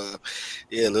 But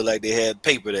yeah, it looked like they had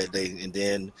paper that day. And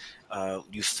then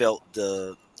you felt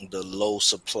the low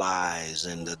supplies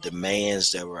and the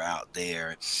demands that were out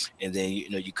there, and then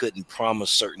you couldn't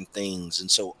promise certain things, and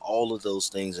so all of those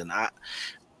things. And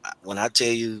when I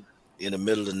tell you, in the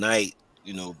middle of the night,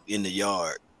 in the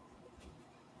yard,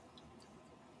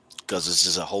 because it's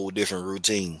just a whole different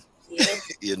routine. Yep.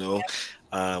 you know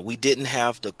we didn't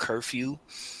have the curfew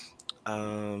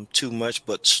too much,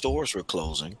 but stores were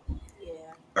closing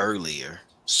Yeah. earlier,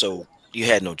 so you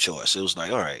had no choice. It was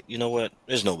like, all right, you know what,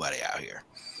 there's nobody out here.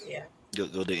 Yeah.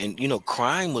 Go there. And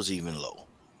crime was even low.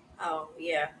 Oh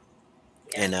yeah.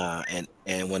 Yeah.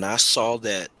 And when I saw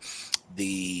that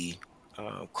the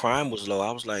crime was low,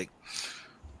 I was like,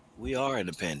 we are in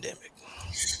a pandemic.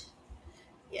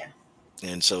 Yeah.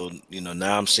 And so,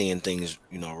 now I'm seeing things,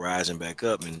 rising back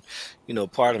up. And,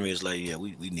 part of me is like, yeah,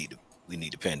 we need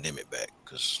the pandemic back,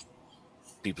 because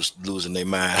people's losing their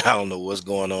mind. I don't know what's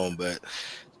going on, but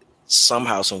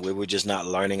somehow, somewhere, we're just not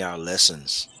learning our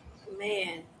lessons.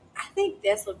 Man, I think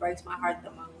that's what breaks my heart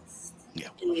the most Yeah.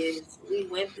 is we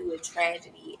went through a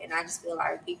tragedy and I just feel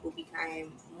like people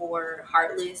became more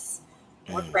heartless,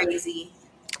 more Mm, crazy.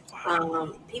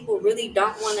 wow. People really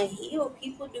don't want to heal.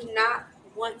 People do not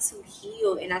want to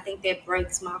heal. And I think that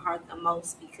breaks my heart the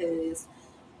most because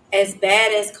as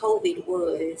bad as COVID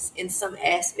was in some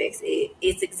aspects,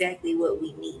 it's exactly what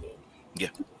we needed. Yeah.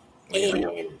 Oh, yeah.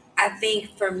 And I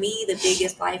think for me, the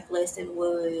biggest life lesson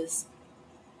was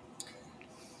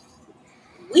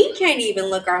we can't even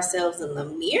look ourselves in the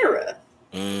mirror.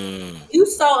 Mm, You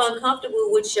so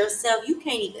uncomfortable with yourself, you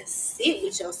can't even sit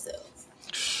with yourself.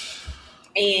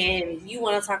 And you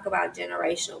want to talk about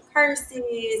generational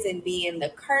curses and being the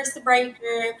curse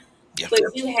breaker, yeah. but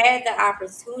you had the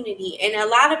opportunity. And a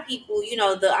lot of people,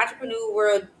 the entrepreneur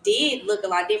world did look a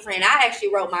lot different. And I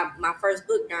actually wrote my first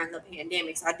book during the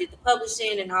pandemic. So I did the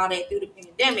publishing and all that through the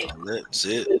pandemic. Oh, that's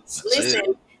it. That's it.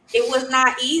 Listen, it was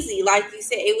not easy. Like you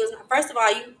said, it was first of all,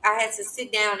 I had to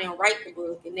sit down and write the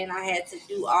book, and then I had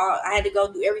to go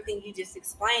through everything you just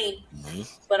explained. Hmm.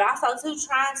 But also too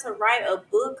trying to write a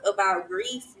book about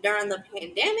grief during the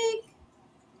pandemic.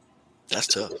 That's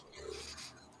tough.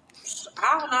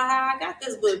 I don't know how I got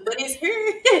this book, but it's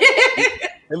here.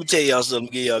 Let me tell y'all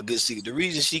something, give y'all a good secret. The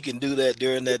reason she can do that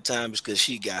during that time is because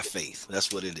she got faith.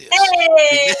 That's what it is.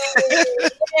 Hey,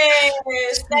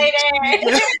 yes, say She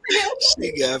got, that.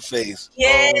 she got faith.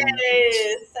 Yes,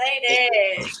 say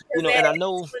And, that. 'Cause and I that's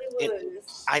know, what it and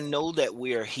was. I know that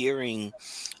we're hearing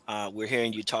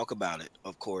you talk about it,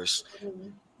 of course,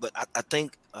 Mhm. but I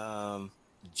think,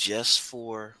 just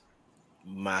for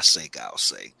my sake, I'll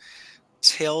say,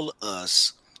 tell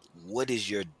us, what is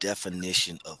your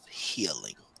definition of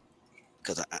healing?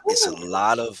 Because I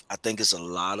think it's a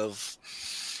lot of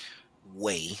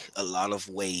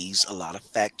ways, a lot of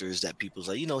factors that people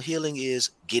say, healing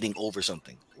is getting over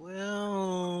something.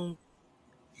 Well,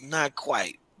 not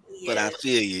quite, but I Yeah.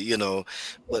 feel you,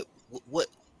 but what,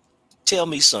 tell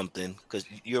me something, because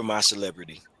you're my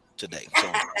celebrity today.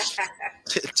 So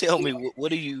tell me,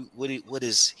 what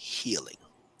is healing?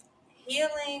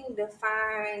 Healing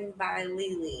defined by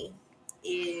Lily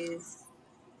is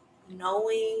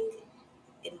knowing,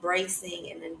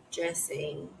 embracing, and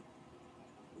addressing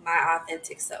my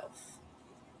authentic self.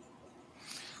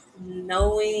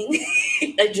 Knowing,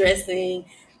 addressing,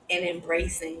 and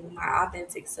embracing my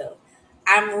authentic self.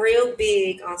 I'm real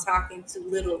big on talking to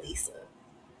little Lisa.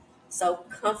 So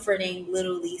comforting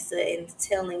little Lisa and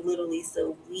telling little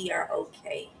Lisa we are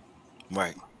okay.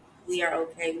 Right. We are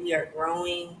okay. We are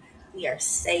growing. We are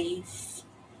safe.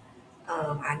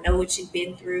 I know what you've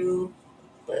been through,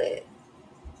 but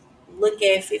look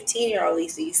at 15-year-old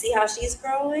Lisa. You see how she's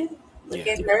growing? Look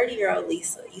Yeah. at 30-year-old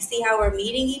Lisa. You see how we're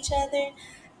meeting each other?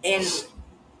 And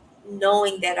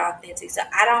knowing that authentic. So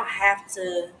I don't have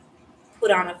to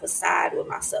put on a facade with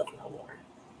myself no more.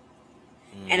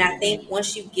 And I Mm, think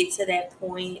once you get to that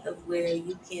point of where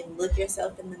you can look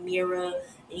yourself in the mirror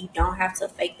and you don't have to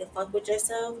fake the funk with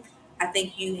yourself, I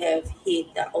think you have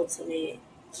hit the ultimate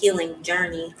healing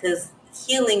journey because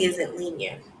healing isn't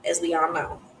linear, as we all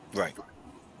know. right.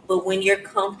 But when you're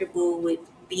comfortable with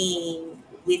being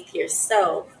with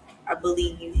yourself, I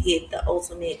believe you hit the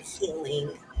ultimate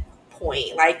healing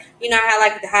point. Like how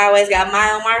like the highways got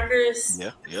mile markers.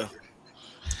 Yeah. Yeah.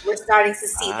 We're starting to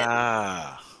see them.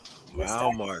 Ah, We're mile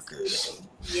starting to see markers. them.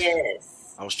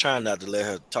 Yes. I was trying not to let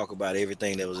her talk about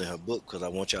everything that was in her book, because I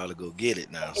want y'all to go get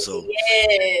it now. So,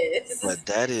 Yes. but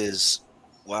that is,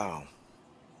 wow.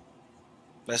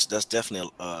 That's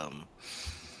definitely,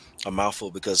 a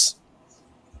mouthful because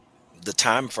the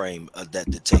time frame that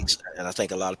it takes, and I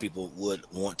think a lot of people would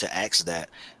want to ask that,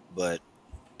 but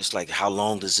it's like, how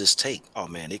long does this take? Oh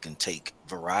man, it can take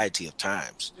variety of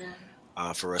times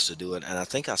Yeah. for us to do it. And I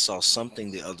think I saw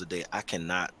something the other day. I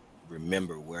cannot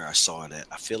remember where I saw it at.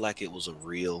 I feel like it was a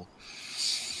reel,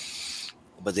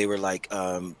 but they were like,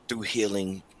 through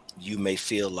healing, you may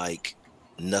feel like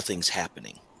nothing's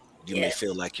happening. You may feel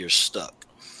Yes. like you're stuck.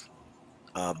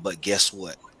 But guess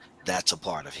what? That's a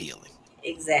part of healing.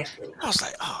 Exactly. I was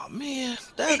like, oh man,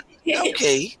 that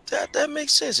okay, that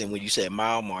makes sense. And when you said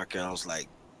mile marker, I was like,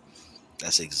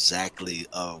 that's exactly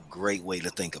a great way to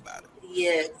think about it.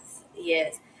 Yes.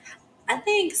 Yes. I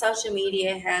think social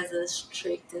media has us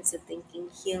tricked into thinking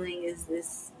healing is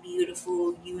this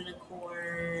beautiful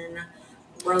unicorn,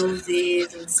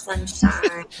 roses and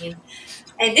sunshine.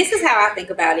 And this is how I think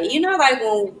about it. You know, like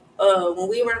when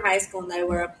we were in high school and they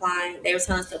were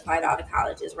telling us to apply to all the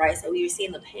colleges, right? So we were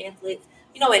seeing the pamphlets.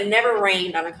 You know, it never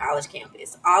rained on a college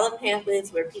campus. All the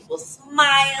pamphlets were people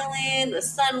smiling, the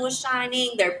sun was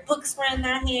shining, their books were in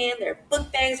their hand, their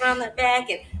book bags were on their back,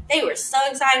 and they were so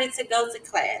excited to go to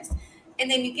class.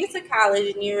 And then you get to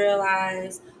college and you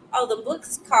realize, oh, the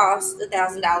books cost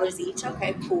 $1,000 each.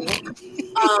 Okay, cool.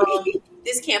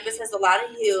 This campus has a lot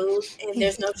of hills and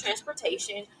there's no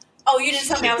transportation. Oh, you didn't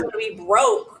tell me I was going to be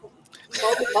broke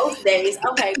most days.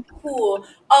 Okay, cool.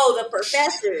 Oh, the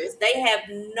professors, they have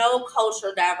no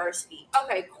cultural diversity.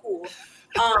 Okay, cool.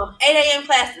 8 a.m.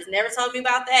 classes, never told me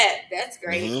about that. That's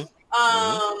great. Hmm.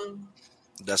 Hmm. Um,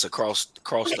 That's across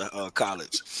the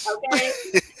college. okay,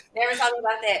 never told me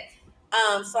about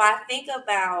that. So I think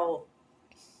about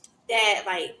that,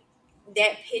 like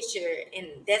that picture, and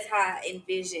that's how I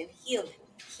envision healing.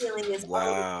 Healing is, oh, take a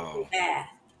Wow. bath,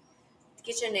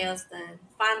 get your nails done,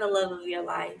 find the love of your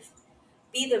life,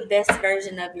 be the best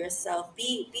version of yourself,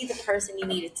 be the person you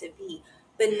needed to be.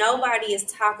 But nobody is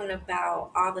talking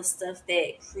about all the stuff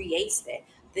that creates that,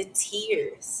 the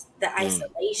tears, the Mm,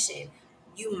 isolation.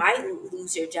 You might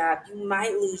lose your job, you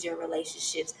might lose your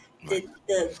relationships, right.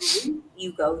 the grief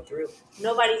you go through.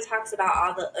 Nobody talks about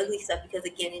all the ugly stuff because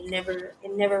again, it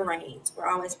never rains. We're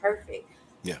always perfect.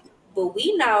 Yeah. But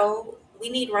we know we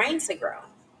need rain to grow.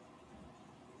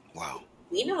 Wow.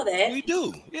 We know that. We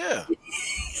do. Yeah.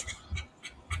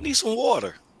 Need some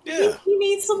water. we, Yeah. we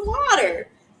need some water.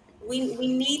 We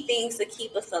need things to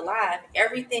keep us alive.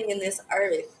 Everything in this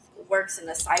earth works in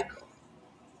a cycle,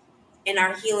 and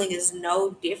our healing is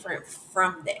no different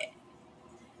from that.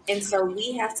 And so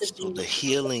we have to So the be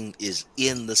healing is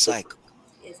in the cycle.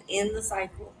 is in the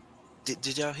cycle.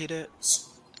 Did y'all hear that?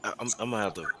 I'm gonna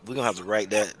have to. We're gonna have to write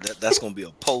that. That's gonna be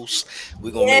a post.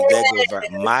 We're gonna make that go Yes,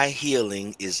 viral. My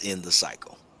healing is in the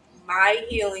cycle. my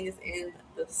healing is in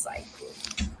the cycle.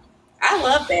 I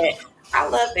love that. I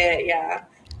love that, y'all.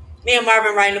 Me and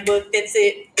Marvin writing a book. That's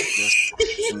it.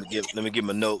 That's, let me get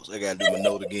my notes. I gotta do my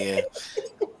note again.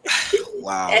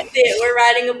 Wow. That's it. We're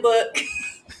writing a book.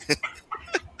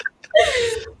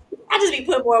 I just be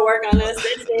putting more work on us.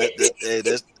 That's That it. hey,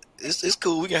 that's it's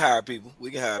cool. We can hire people.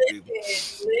 We can hire people.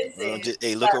 Listen. Just,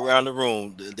 hey, look around the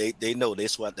room. They know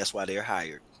that's why they're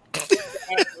hired.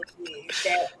 Exactly.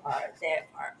 That part.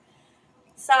 That part.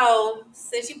 So,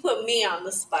 since you put me on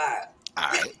the spot, All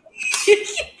right.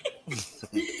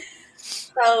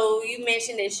 so you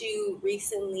mentioned that you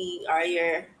recently, or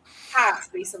your pops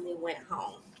recently went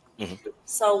home. Mhm.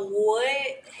 So,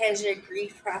 what has your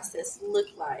grief process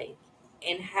looked like,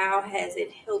 and how has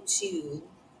it helped you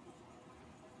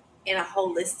in a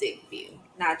holistic view,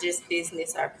 not just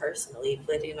business or personally,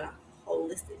 but in a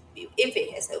holistic view, if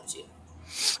it has helped you?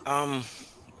 Um,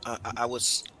 I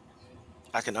was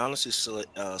I can honestly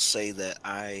say that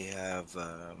I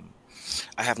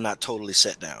have not totally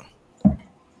sat down.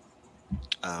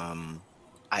 Um,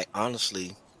 I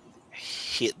honestly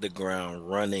hit the ground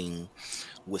running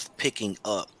with picking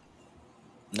up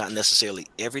not necessarily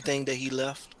everything that he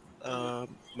left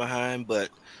behind, but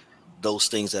those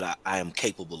things that I am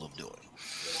capable of doing.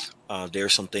 Yeah. There are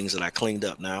some things that I cleaned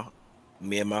up now.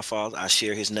 Me and my father, I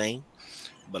share his name,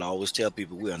 but I always tell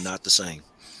people we are not the same.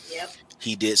 Yep.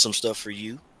 He did some stuff for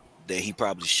you that he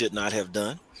probably should not have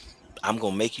done. I'm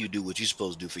gonna make you do what you're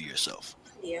supposed to do for yourself.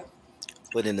 Yep.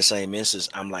 But in the same instance,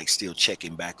 I'm like still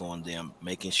checking back on them,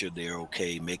 making sure they're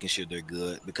okay, making sure they're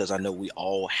good, because I know we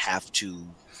all have to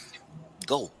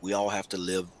go. We all have to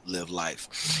live life.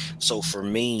 So for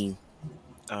me,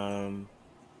 um,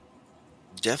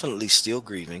 definitely still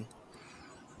grieving.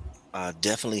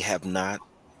 Definitely have not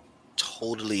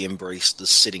totally embraced the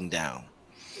sitting down.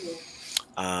 Yeah.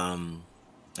 Um,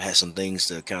 I had some things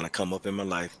to kind of come up in my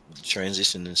life,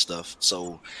 transition and stuff.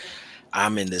 So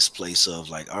I'm in this place of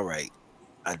like, all right.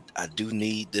 I do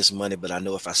need this money, but I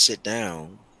know if I sit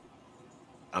down,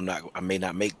 I may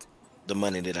not make the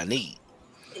money that I need.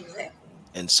 Exactly.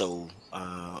 And so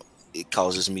it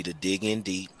causes me to dig in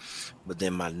deep. But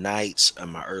then my nights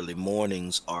and my early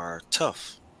mornings are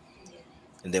tough. Yeah.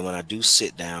 And then when I do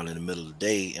sit down in the middle of the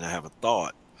day and I have a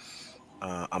thought,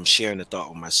 I'm sharing the thought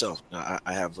with myself. Now,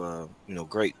 I have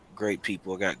great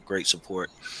people. I got great support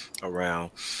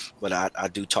around, but I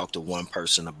do talk to one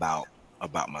person about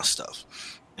my stuff,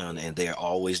 Yeah. and they're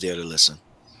always there to listen.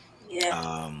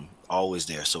 Yeah. Always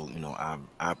there. So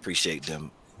I appreciate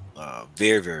them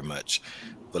very very much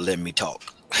for letting me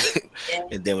talk. Yeah.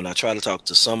 And then when I try to talk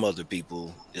to some other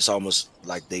people, it's almost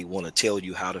like they want to tell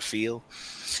you how to feel,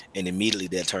 and immediately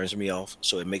that turns me off.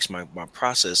 So it makes my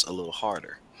process a little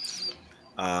harder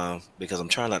Yeah. because I'm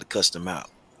trying not to cuss them out.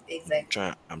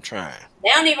 Exactly. I'm trying. They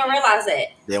don't even realize that.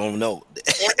 They don't know They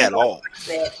don't at even all.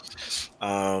 realize that.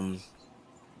 Um,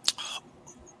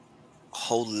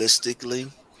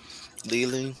 Holistically,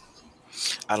 Lily,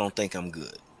 I don't think I'm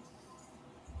good.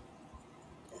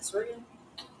 That's real.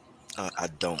 I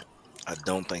don't. I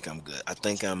don't think I'm good. I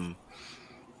think I'm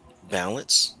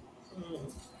balanced,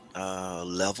 Mm.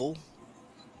 level,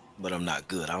 but I'm not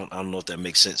good. I don't know if that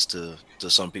makes sense to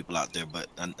some people out there, but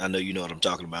I know you know what I'm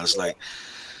talking about. Yeah.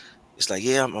 It's like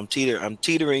yeah, I'm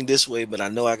teetering this way, but I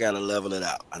know I gotta level it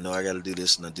out. I know I gotta do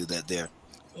this and I do that there,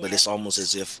 but Yeah. it's almost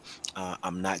as if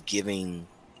I'm not giving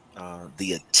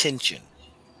the attention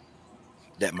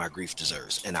that my grief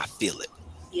deserves, and I feel it.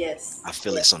 Yes. I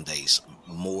feel Yeah. it some days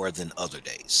more than other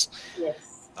days. Yes.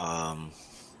 Um,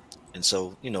 and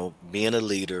so being a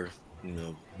leader,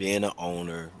 being an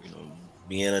owner,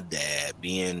 being a dad,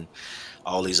 being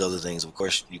all these other things. Of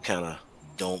course, you kind of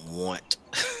don't want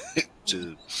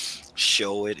to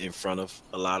show it in front of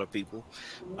a lot of people.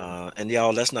 Mm. And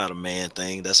y'all, that's not a man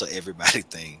thing. That's a everybody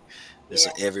thing. It's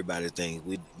Yeah. a everybody thing.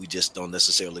 We just don't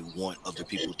necessarily want other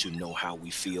people to know how we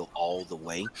feel all the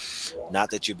way. Yeah.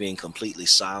 Not that you're being completely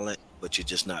silent, but you're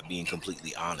just not being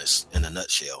completely honest in a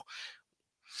nutshell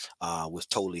with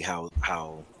totally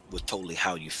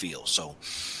how you feel. So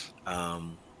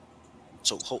um,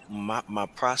 my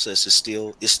process is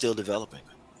still developing.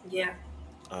 Yeah.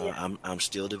 Yeah. I'm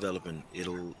still developing.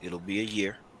 It'll be a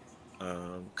year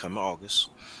come August,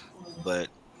 Mm. but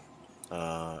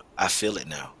I feel it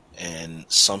now. And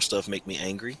some stuff make me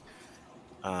angry,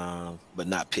 but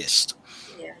not pissed.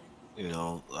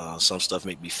 Yeah. Some stuff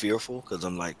make me fearful because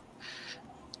I'm like,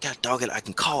 God dog it, I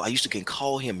can call. I used to can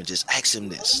call him and just ask him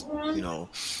this, you Mhm. know,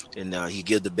 and he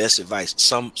give the best advice.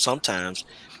 Sometimes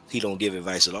he don't give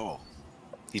advice at all.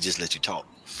 He just let you talk,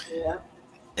 Yeah.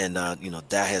 and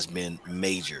that has been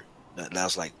major.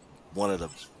 That's like one of the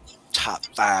top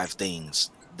five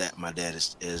things that my dad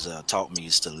is taught me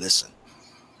is to listen.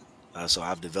 So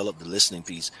I've developed the listening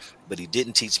piece, but he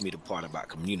didn't teach me the part about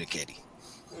communicating.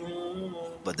 Mm.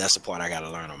 But that's the part I got to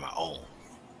learn on my own.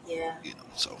 Yeah.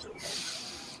 So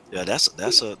yeah, that's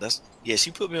yeah.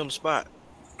 She put me on the spot,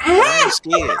 but I ain't Ah!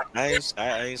 scared. I ain't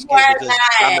You scared are because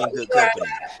I'm not. in good You are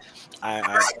company.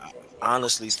 I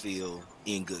honestly feel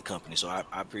in good company, so I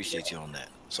appreciate you on that.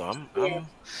 So yeah.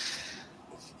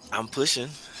 I'm pushing.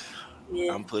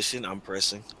 Yeah. I'm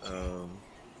pressing.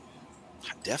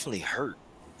 Definitely hurt.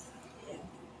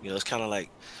 Yeah. It's kind of like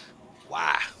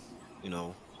why,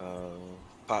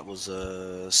 Pop was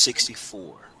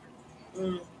 64,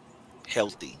 Mm.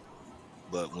 healthy,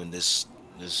 but when this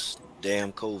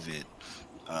damn COVID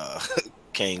uh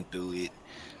came through it,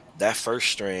 that first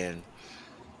strand,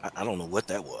 I don't know what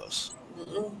that was.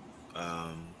 Mm-mm.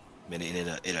 Um, and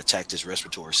it attacked his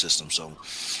respiratory system, so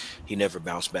he never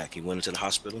bounced back. He went into the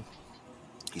hospital.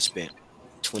 He spent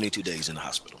 22 days in the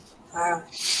hospital. Wow.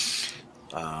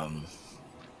 Um,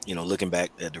 looking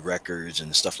back at the records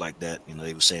and stuff like that,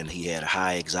 they were saying he had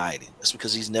high anxiety. That's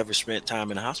because he's never spent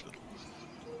time in the hospital.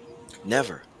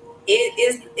 Never.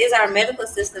 Is our medical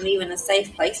system even a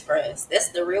safe place for us? That's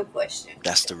the real question.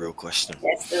 That's the real question.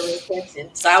 That's the real question.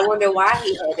 So I wonder why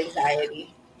he had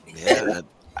anxiety. Yeah,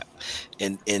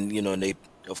 and and they,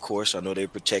 of course, I know they're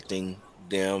protecting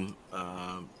them,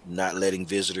 not letting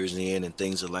visitors in and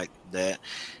things like that.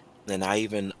 And I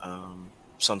even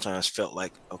sometimes felt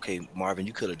like, okay, Marvin,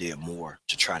 you could have did more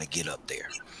to try to get up there.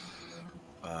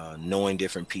 Knowing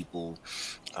different people,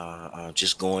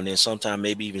 just going in, sometime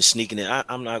maybe even sneaking in.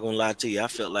 I'm not gonna lie to you, I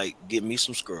felt like getting me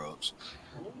some scrubs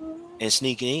Mhm. and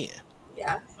sneaking in.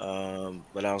 Yeah.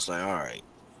 But I was like, all right.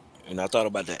 And I thought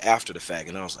about that after the fact,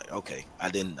 and I was like, okay, I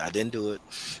didn't do it.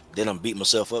 Then I'm beating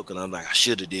myself up because I'm like, I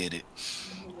should have did it.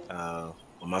 Mhm. Uh,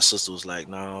 but my sister was like,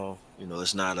 no,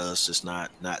 it's not us, it's not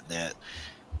that.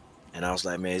 And I was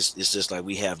like, man, it's just like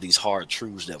we have these hard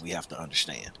truths that we have to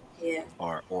understand. Yeah.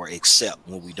 or accept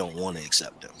when we don't want to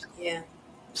accept them. Yeah.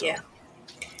 So Yeah.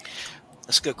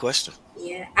 that's a good question.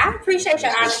 Yeah, I That's a appreciate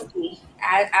your good question. honesty.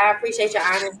 I appreciate your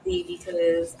honesty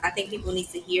because I think people need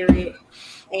to hear it.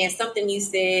 And something you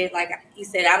said, like you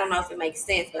said, I don't know if it makes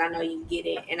sense, but I know you get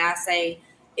it. And I say,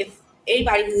 if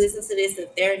anybody who listens to this,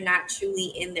 if they're not truly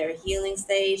in their healing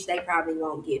stage, they probably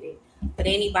won't get it. But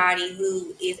anybody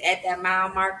who is at that mile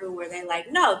marker where they're like,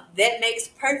 no, that makes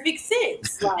perfect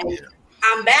sense. Like, Yeah,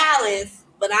 I'm balanced,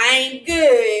 but I ain't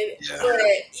good. yeah.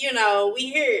 But,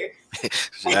 we here.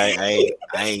 See, I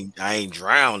ain't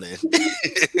drowning.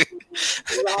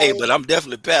 Hey, Like, but I'm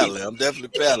definitely paddling. I'm definitely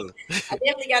paddling. I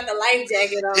definitely got the life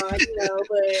jacket on,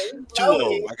 but we Two of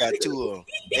them. floated. I got two of them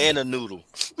and a noodle.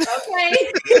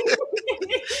 Okay.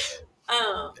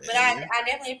 But Yeah, I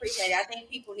definitely appreciate it. I think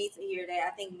people need to hear that. I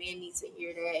think men need to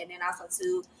hear that. And then also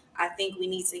too, I think we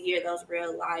need to hear those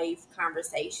real life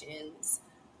conversations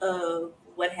of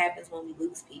what happens when we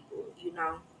lose people.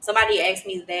 Somebody asked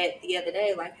me that the other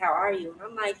day, like, how are you? And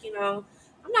I'm like,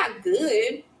 I'm not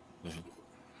good, mhm,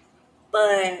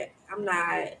 but I'm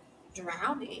not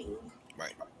drowning.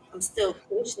 right. I'm still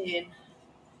pushing,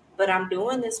 but I'm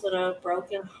doing this with a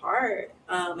broken heart,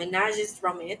 and not just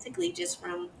romantically, just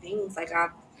from things like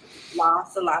I've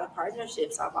lost a lot of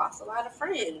partnerships, I've lost a lot of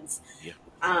friends. Yeah,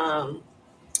 Um,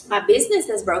 my business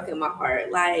has broken my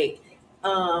heart. Like,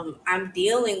 I'm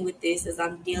dealing with this as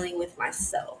I'm dealing with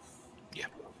myself, yeah,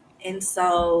 and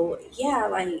so yeah,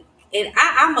 like. And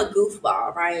I'm a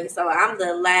goofball, right? So I'm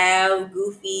the loud,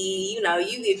 goofy. You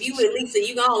if you with Lisa,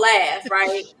 you gonna laugh,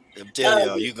 right? I'm telling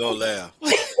y'all, you Uh, gonna laugh.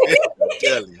 I'm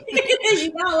telling you.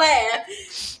 you gonna laugh.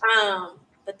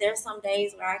 But there's some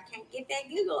days where I can't get that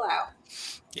giggle out.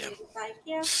 Yeah, And it's like,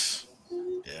 yeah,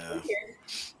 we're yeah. here.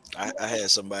 I had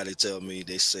somebody tell me,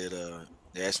 they said,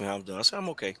 they asked me how I'm doing. I said, I'm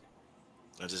okay.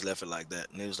 I just left it like that.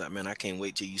 And they was like, man, I can't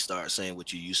wait till you start saying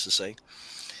what you used to say.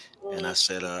 And I Mm,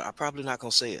 said, I'm probably not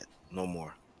gonna say it no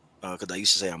more. Cause I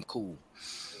used to say I'm cool.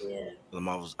 yeah,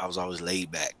 I was always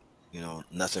laid back.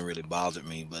 Nothing really bothered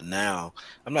me. But now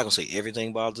I'm not gonna say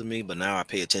everything bothers me, but now I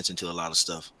pay attention to a lot of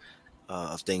stuff,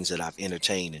 of things that I've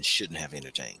entertained and shouldn't have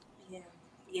entertained. yeah,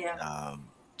 yeah,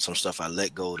 Some stuff I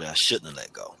let go that I shouldn't have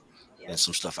let go, yeah. and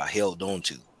some stuff I held on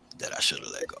to that I should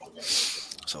have let go.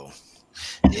 So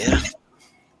yeah,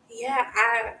 Yeah,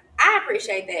 I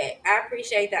appreciate that. I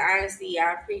appreciate the honesty.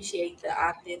 I appreciate the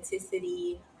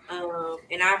authenticity.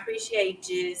 And I appreciate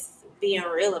just being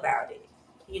real about it.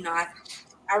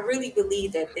 I really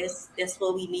believe that that's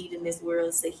what we need in this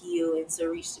world to heal and to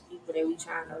reach the people that we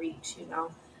trying to reach.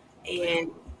 yeah,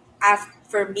 And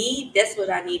for me, that's what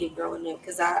I needed growing up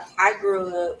because I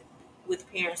grew up with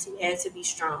parents who had to be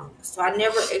strong. So I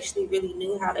never actually really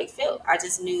knew how they felt. I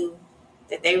just knew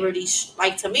that they were these,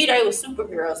 like, to me, they were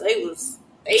superheroes. They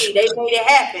made it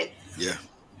happen. yeah.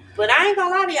 But I ain't gonna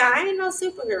lie to y'all, I ain't no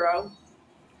superhero.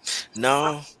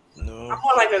 No, I'm no.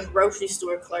 more like a grocery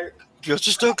store clerk. You're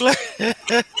just still clear.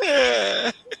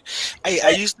 Hey, I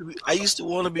used to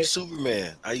want to be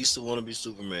Superman. I used to want to be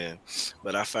Superman,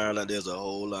 but I found out there's a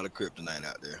whole lot of kryptonite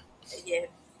out there, Yeah.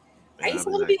 I and used I'll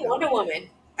to be want to like, be Wonder Woman.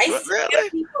 I used what, to tell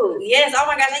really? people, yes, oh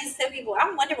my gosh, I used to tell people,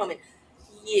 I'm Wonder Woman.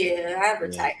 Yeah, I Yeah,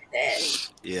 retired that.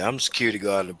 yeah. I'm security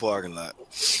guard in the parking lot.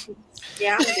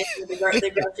 Yeah, I'm definitely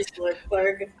the grocery store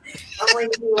clerk. I'm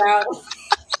ringing you out.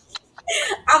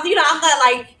 I'm not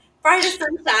like Friday the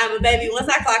sunshine, but baby, once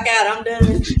I clock out, I'm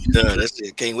done. Done. That's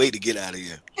it. Can't wait to get out of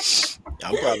here.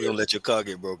 I'm probably gonna let your car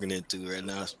get broken into right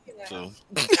now. You know, So,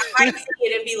 I might see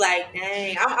it and be like,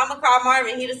 dang, I'm gonna call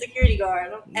Marvin. He the security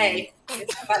guard. mm, Hey,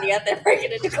 there's somebody out there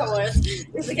breaking into cars,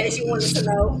 just in case you wanted to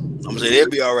know. I'm gonna say they'll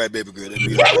be all right, baby girl. They'll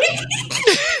be all right.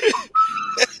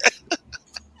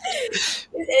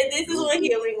 And this is Nope. what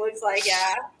healing looks like,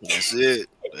 y'all. That's it.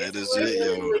 This That is is what it,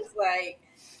 healing yo. looks like.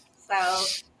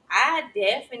 So I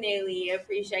definitely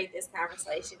appreciate this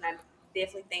conversation. I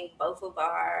definitely think both of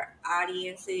our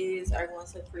audiences are going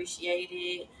to appreciate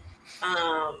it.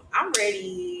 I'm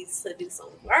ready to do some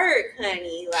work,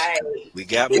 honey. Like, We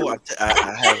got more.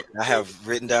 I have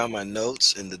written down my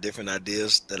notes and the different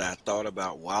ideas that I thought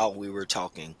about while we were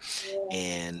talking, yeah,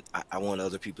 and I want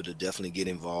other people to definitely get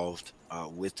involved,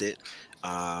 with it.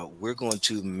 We're going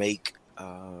to make.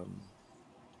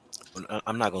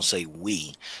 I'm not going to say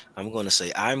we. I'm going to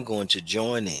say I'm going to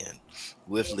join in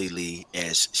with yeah, Lily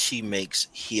as she makes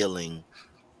healing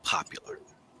popular.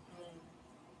 mm,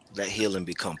 Let healing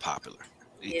become popular.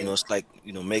 yeah, It's like,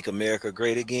 make America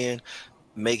great again,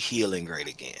 make healing great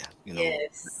again.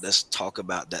 yes, Let's talk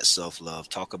about that self-love,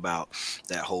 talk about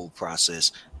that whole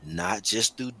process, not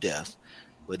just through death,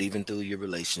 but even through your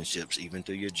relationships, even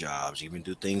through your jobs, even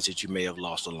through things that you may have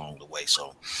lost along the way.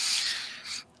 So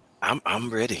I'm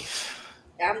ready.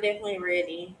 I'm definitely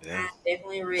ready. Yeah. I'm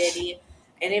definitely ready.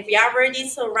 And if y'all ready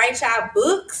to write y'all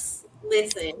books,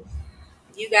 listen,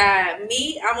 you got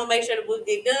me. I'm gonna make sure the book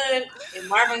get done. And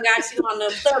Marvin got you on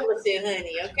the publishing,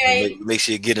 honey. Okay? Make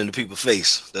sure you get into people's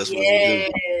face. That's what we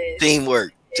do. Yes.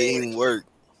 Teamwork. Yes. Teamwork.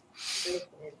 Listen,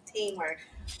 teamwork.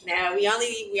 Now we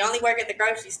only work at the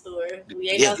grocery store. We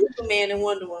ain't Yeah. no Superman and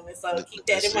Wonder Woman, so keep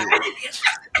that in That's mind. it.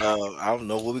 I don't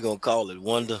know what we're gonna call it.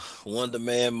 Wonder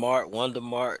Man Mart, Wonder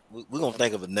Mart. We're gonna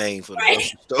think of a name for the Right?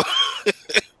 grocery store.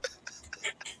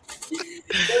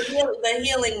 The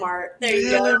healing mark. There you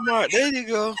Yeah, go. Mart. There you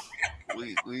go.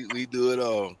 We do it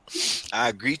all.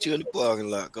 I greet you in the parking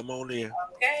lot. Come on in.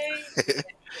 Okay. Listen.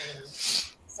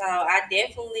 So I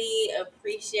definitely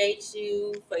appreciate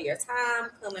you for your time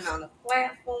coming on the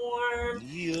platform.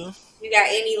 Yeah. You got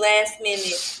any last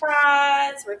minute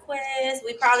prods, requests?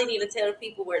 We probably need to tell the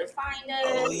people where to find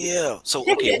Oh us. yeah. So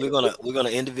okay, we're gonna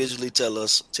individually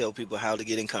tell people how to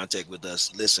get in contact with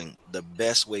us. Listen, the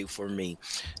best way for me,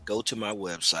 go to my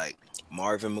website,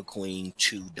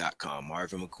 marvinmcqueen2.com.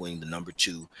 Marvin McQueen, the number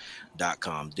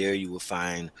 2.com. There you will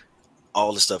find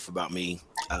all the stuff about me.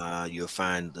 You'll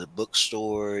find the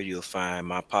bookstore, you'll find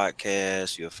my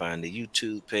podcast, you'll find the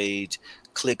YouTube page.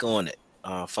 Click on it.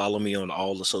 Follow me on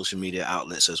all the social media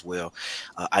outlets as well.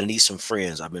 I need some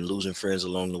friends. I've been losing friends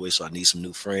along the way, so I need some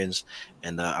new friends,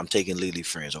 and I'm taking Lily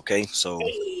friends. Okay, so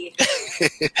Hey.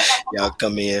 y'all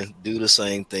come in, do the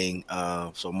same thing.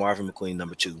 So Marvin McQueen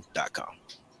number 2.com.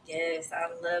 Yes, I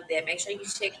love that. Make sure you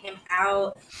check him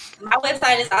out. My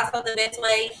website is also the best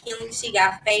way,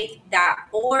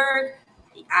 healingshegotfaith.org.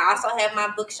 I also have my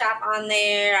bookshop on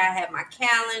there. I have my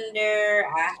calendar.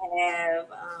 I have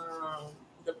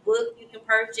the book you can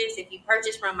purchase. If you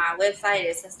purchase from my website,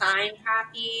 it's a signed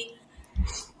copy.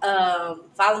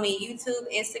 Follow me YouTube,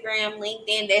 Instagram,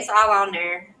 LinkedIn. That's all on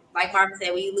there. Like Marvin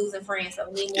said, we losing friends, so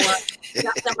we need more.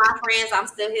 You're still my friends. I'm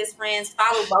still his friends.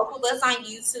 Follow both of us on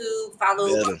YouTube. Follow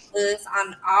both Better. of us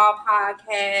on all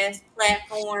podcast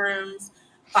platforms.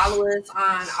 Follow us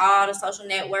on all the social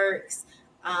networks.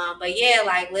 But yeah,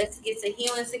 like let's get to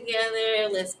healing together.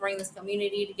 Let's bring this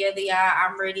community together, y'all.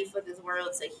 I'm ready for this world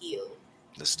to heal.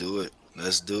 Let's do it.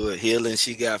 Let's do it.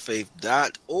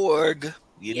 Healingshegotfaith.org.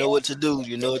 You know Yeah. what to do.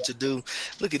 You know what to do.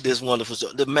 Look at this wonderful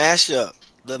stuff. The mashup.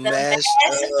 The The mash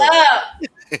mash up. up.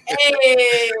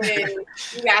 Hey,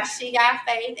 you got She Got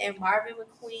Faith and Marvin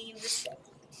McQueen the second.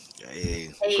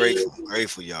 Hey, Hey, grateful.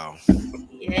 Grateful, y'all.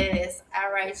 yes. All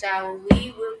right, y'all.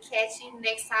 We will catch you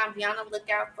next time. Be on the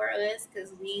lookout for us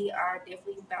because we are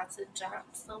definitely about to drop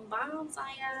some bombs on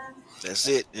y'all. That's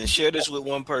it. And share this with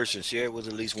one person. Share it with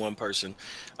at least one person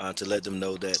to let them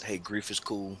know that, hey, grief is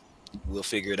cool. We'll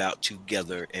figure it out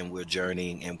together and we're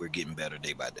journeying and we're getting better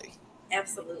day by day.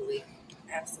 Absolutely.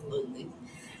 Absolutely.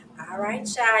 All right,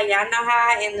 y'all. Y'all know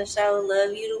how I end the show.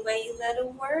 Love you the way you love the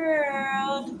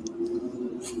world.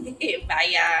 Bye,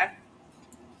 y'all.